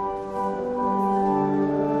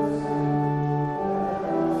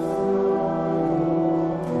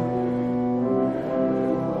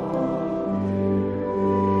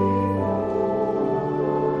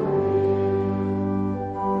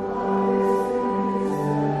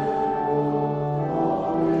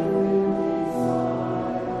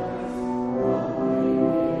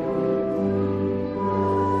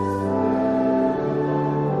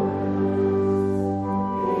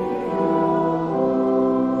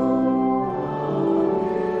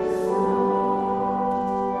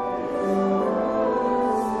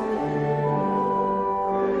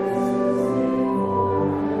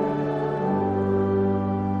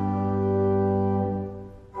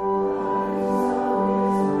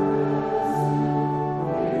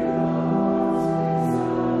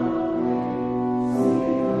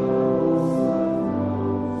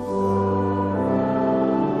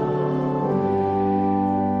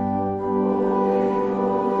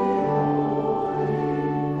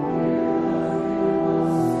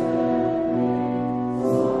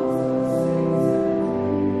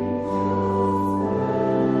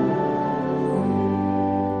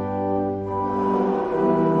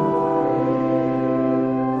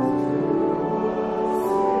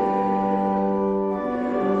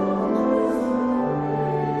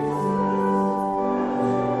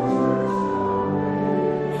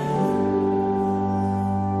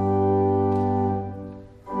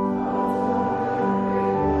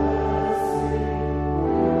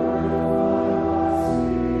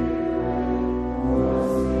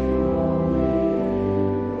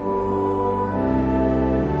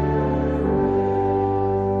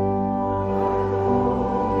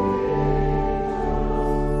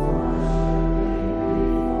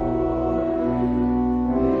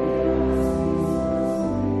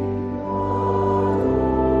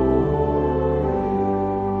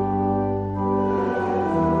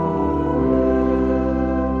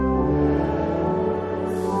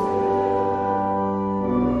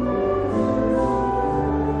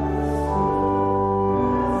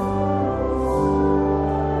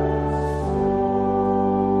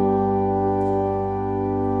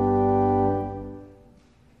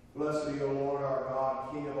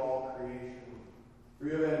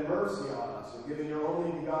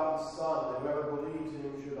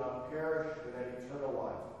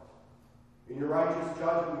 In your righteous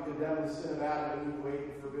judgment, you condemn the sin of Adam and Eve, who ate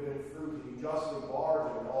the forbidden fruit, and you justly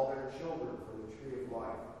barred them and all their children from the tree of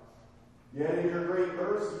life. Yet in your great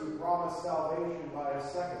mercy, you promised salvation by a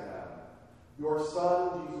second Adam, your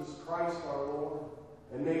Son, Jesus Christ our Lord,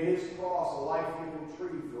 and made his cross a life-giving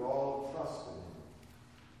tree for all who trust in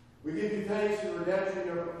him. We give you thanks for the redemption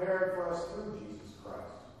you have prepared for us through Jesus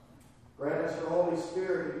Christ. Grant us your Holy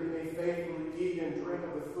Spirit that we may faithfully eat and drink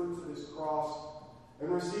of the fruits of his cross, and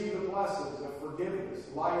receive the blessings of forgiveness,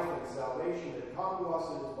 life, and salvation that come to us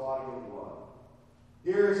in his body and blood.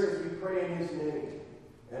 Hear us as we pray in his name,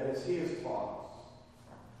 and as he has taught us.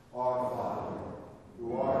 Our Father,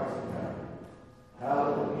 who art in heaven,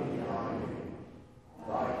 hallowed be thy name.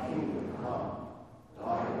 Thy kingdom come,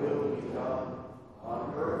 thy will be done,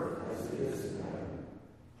 on earth as it is in heaven.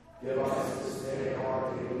 Give us this day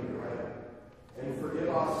our daily bread, and forgive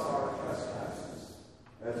us our trespasses,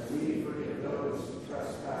 as we forgive those who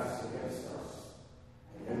trespass against us.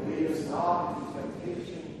 And lead us not into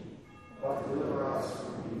temptation, but deliver us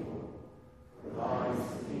from evil. For thine is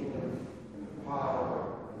the kingdom, and the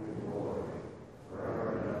power, and the glory, forever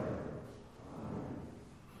and ever. Amen.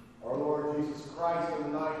 Our Lord Jesus Christ,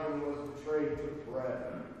 on the night when he was betrayed, took bread.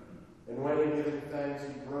 And when he had given thanks,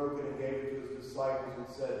 he broke it and gave it to his disciples and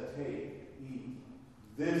said, "Take, eat.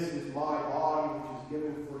 This is my body, which is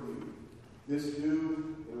given for you. This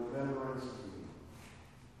do in remembrance of me."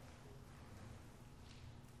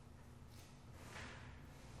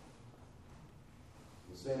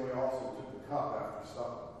 The same way also took the cup after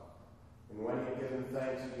supper. And when he had given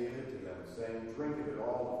thanks, he gave it to them, saying, "Drink of it,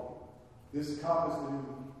 all of you. This cup is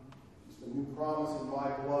the new promise in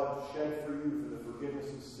my blood, shed for you for the forgiveness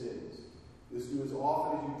of sins. This do as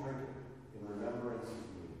often as you drink it in remembrance of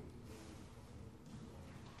me."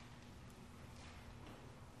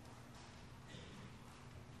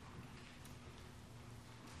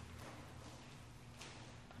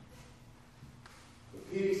 The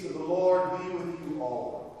peace of the Lord be with you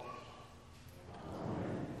all.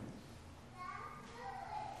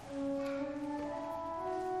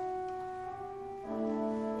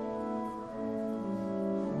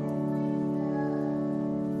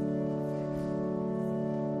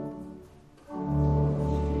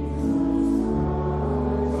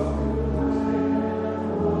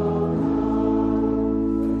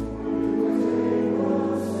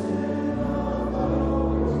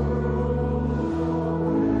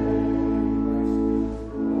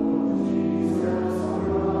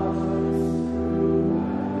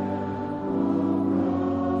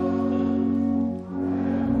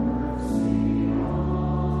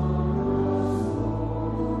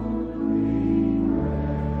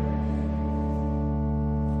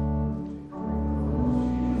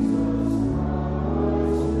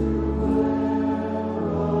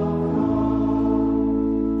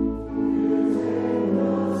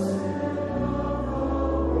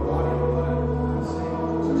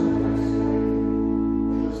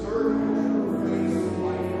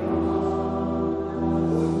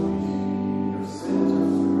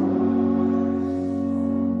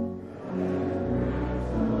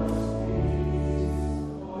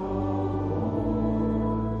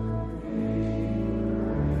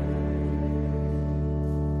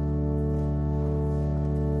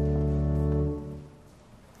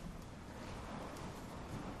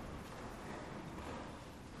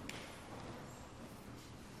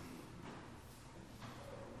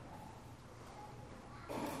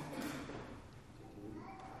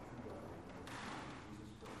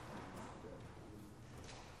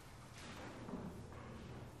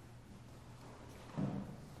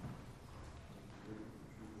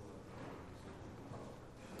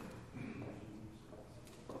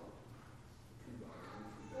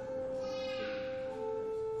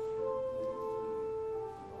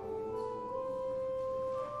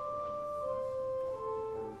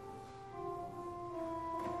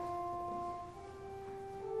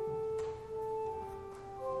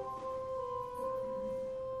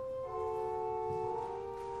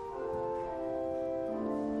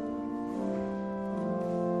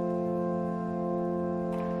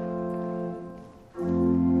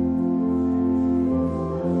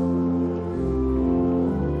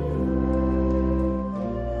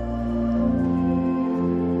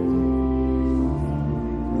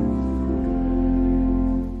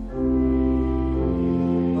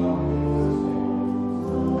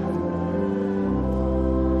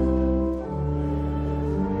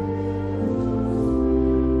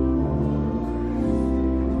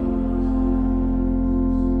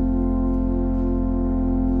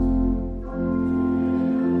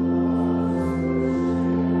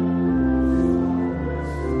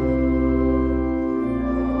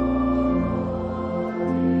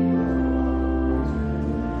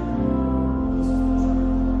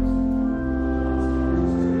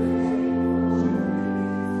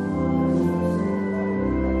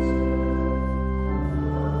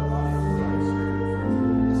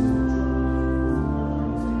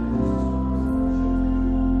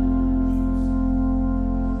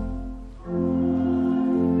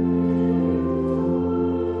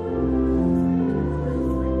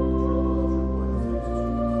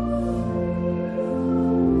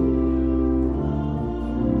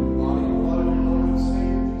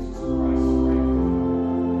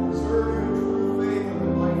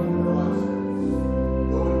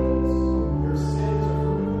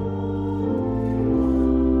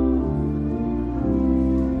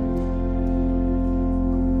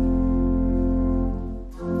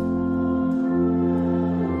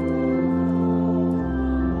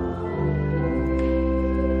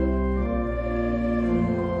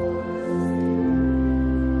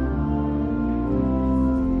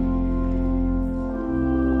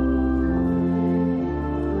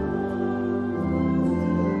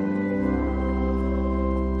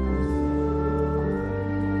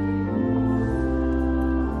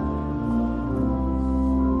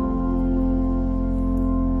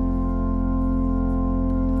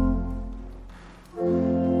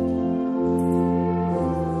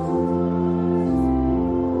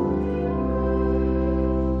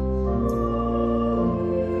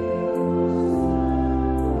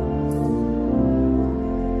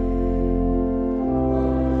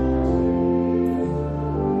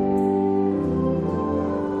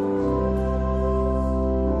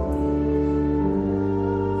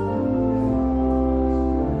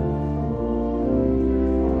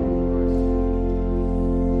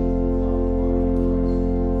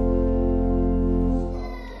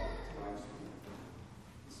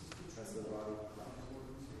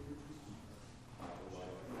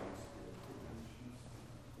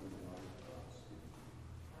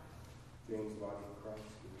 James, the body of Christ.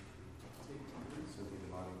 Take the so the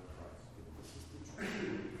body of Christ. This is the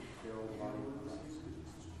true Carol, the body of Christ.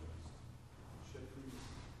 Shed for you.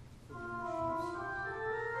 For the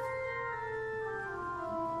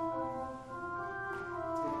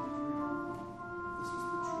remission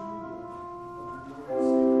of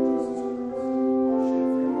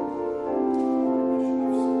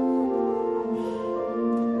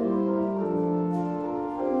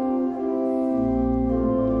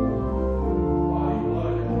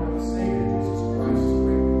sins.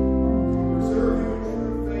 Preserve you in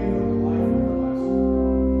true faith and the life of God.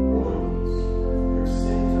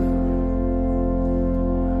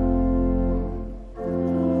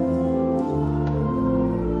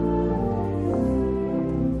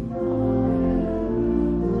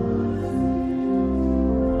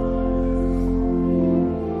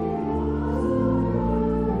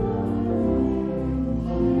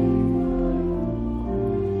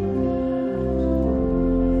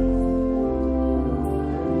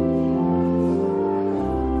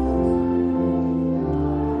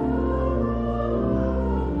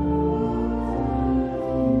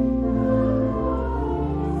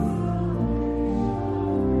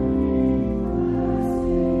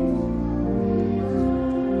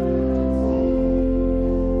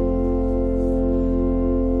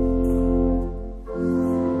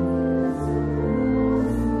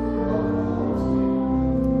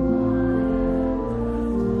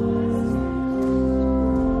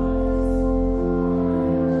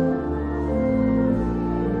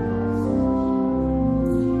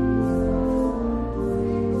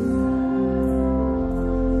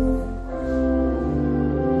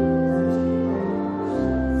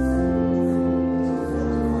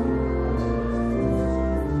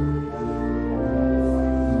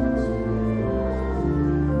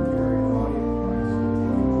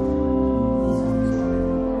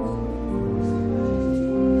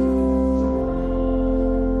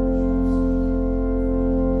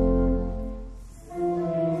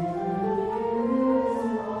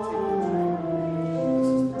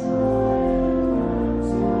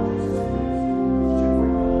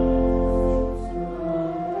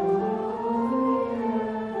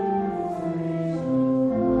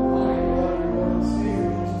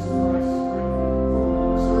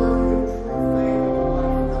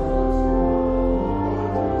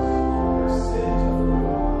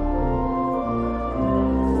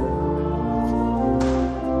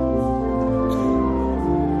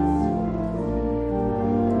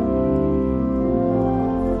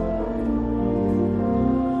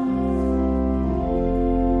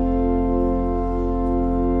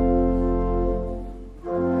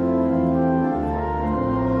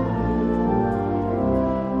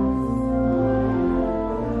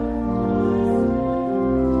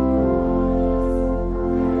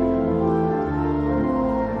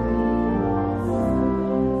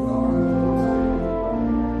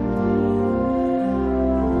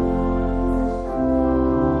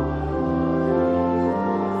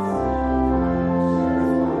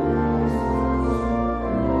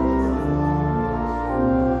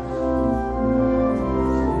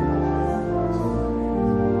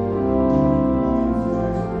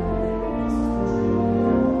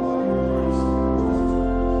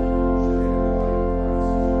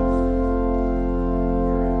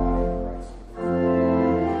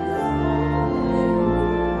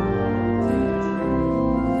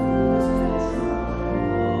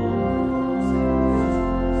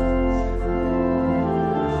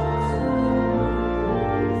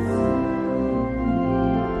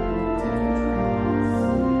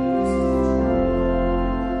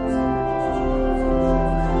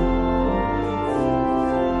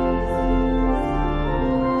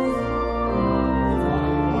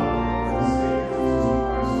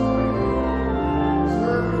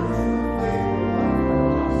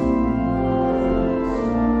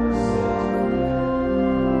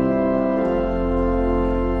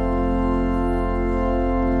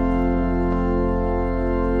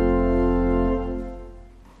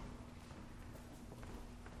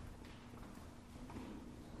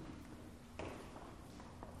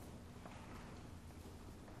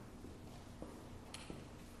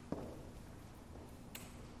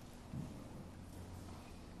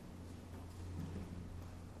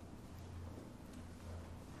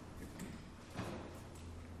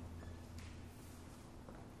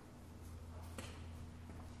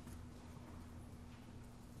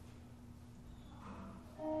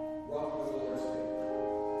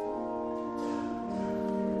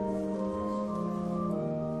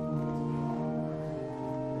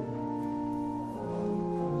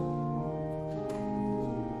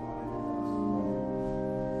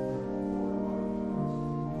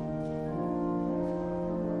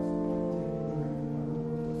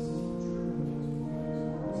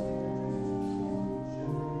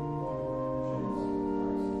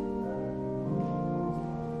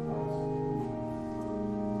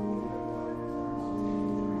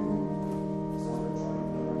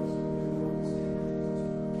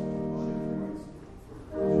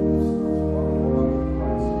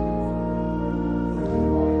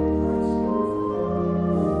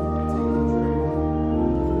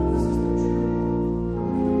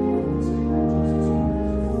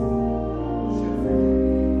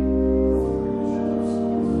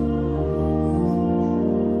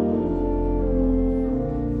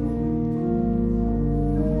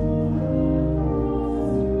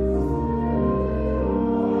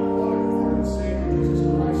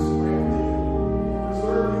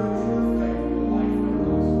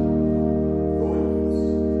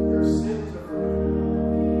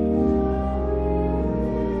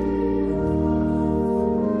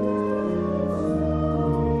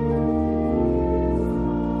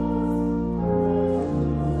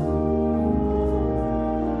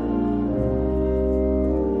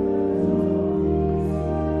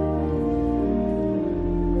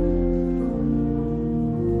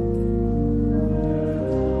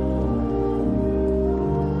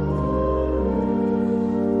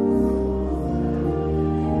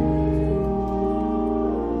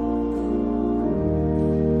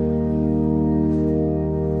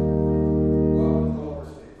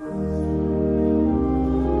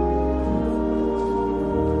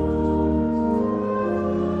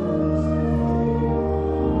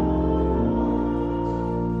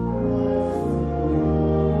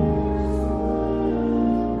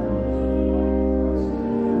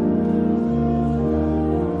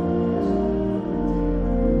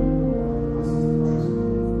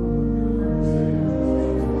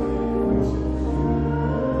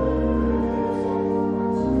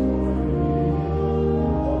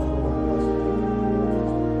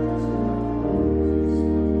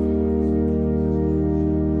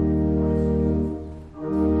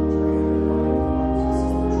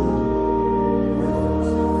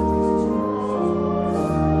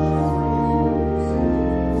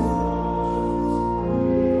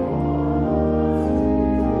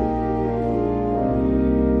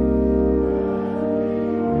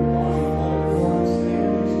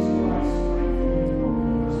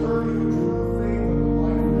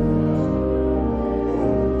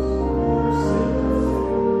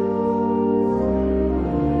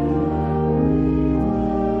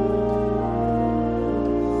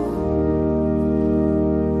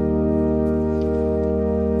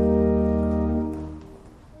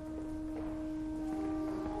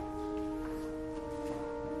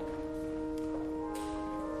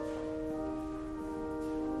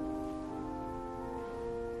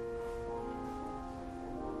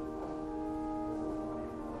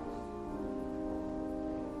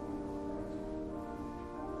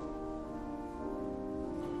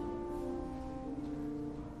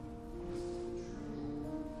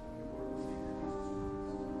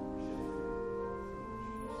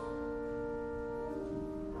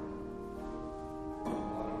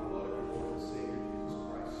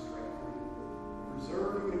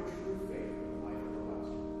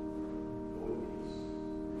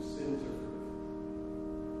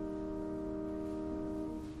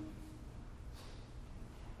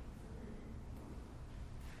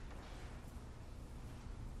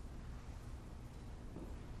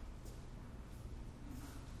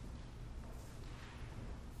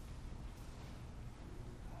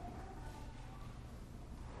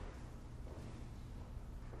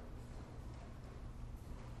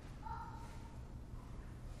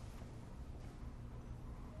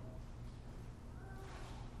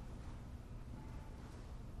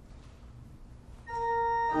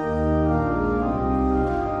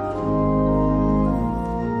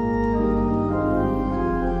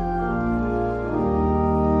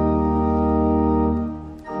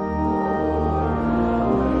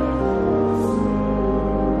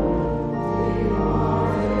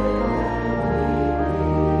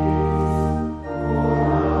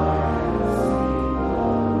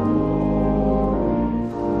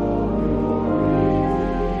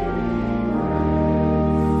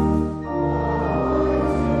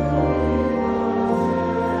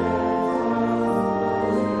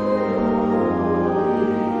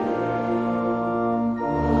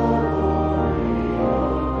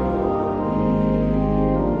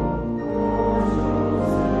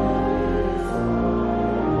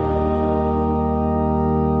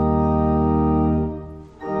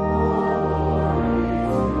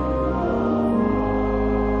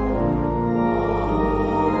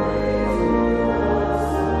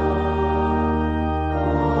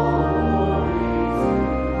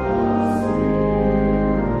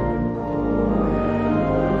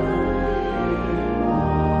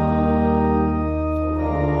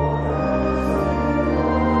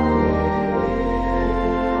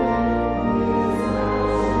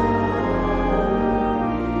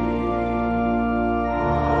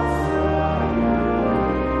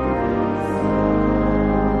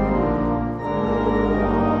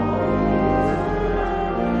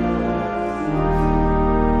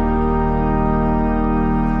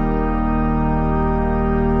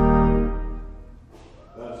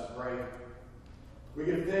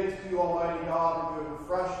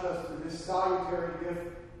 this salutary gift.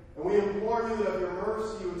 And we implore you that of your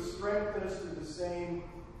mercy you would strengthen us through the same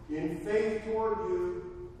in faith toward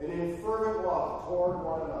you and in fervent love toward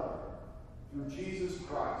one another. Through Jesus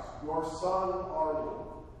Christ, your Son, our Lord,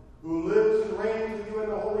 who lives and reigns with you in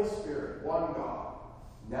the Holy Spirit, one God,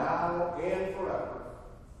 now and forever.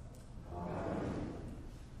 Amen.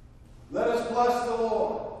 Let us bless the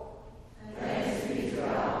Lord. Thanks be to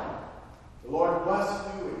God. The Lord bless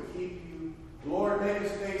you and keep you. The Lord make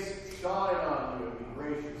his face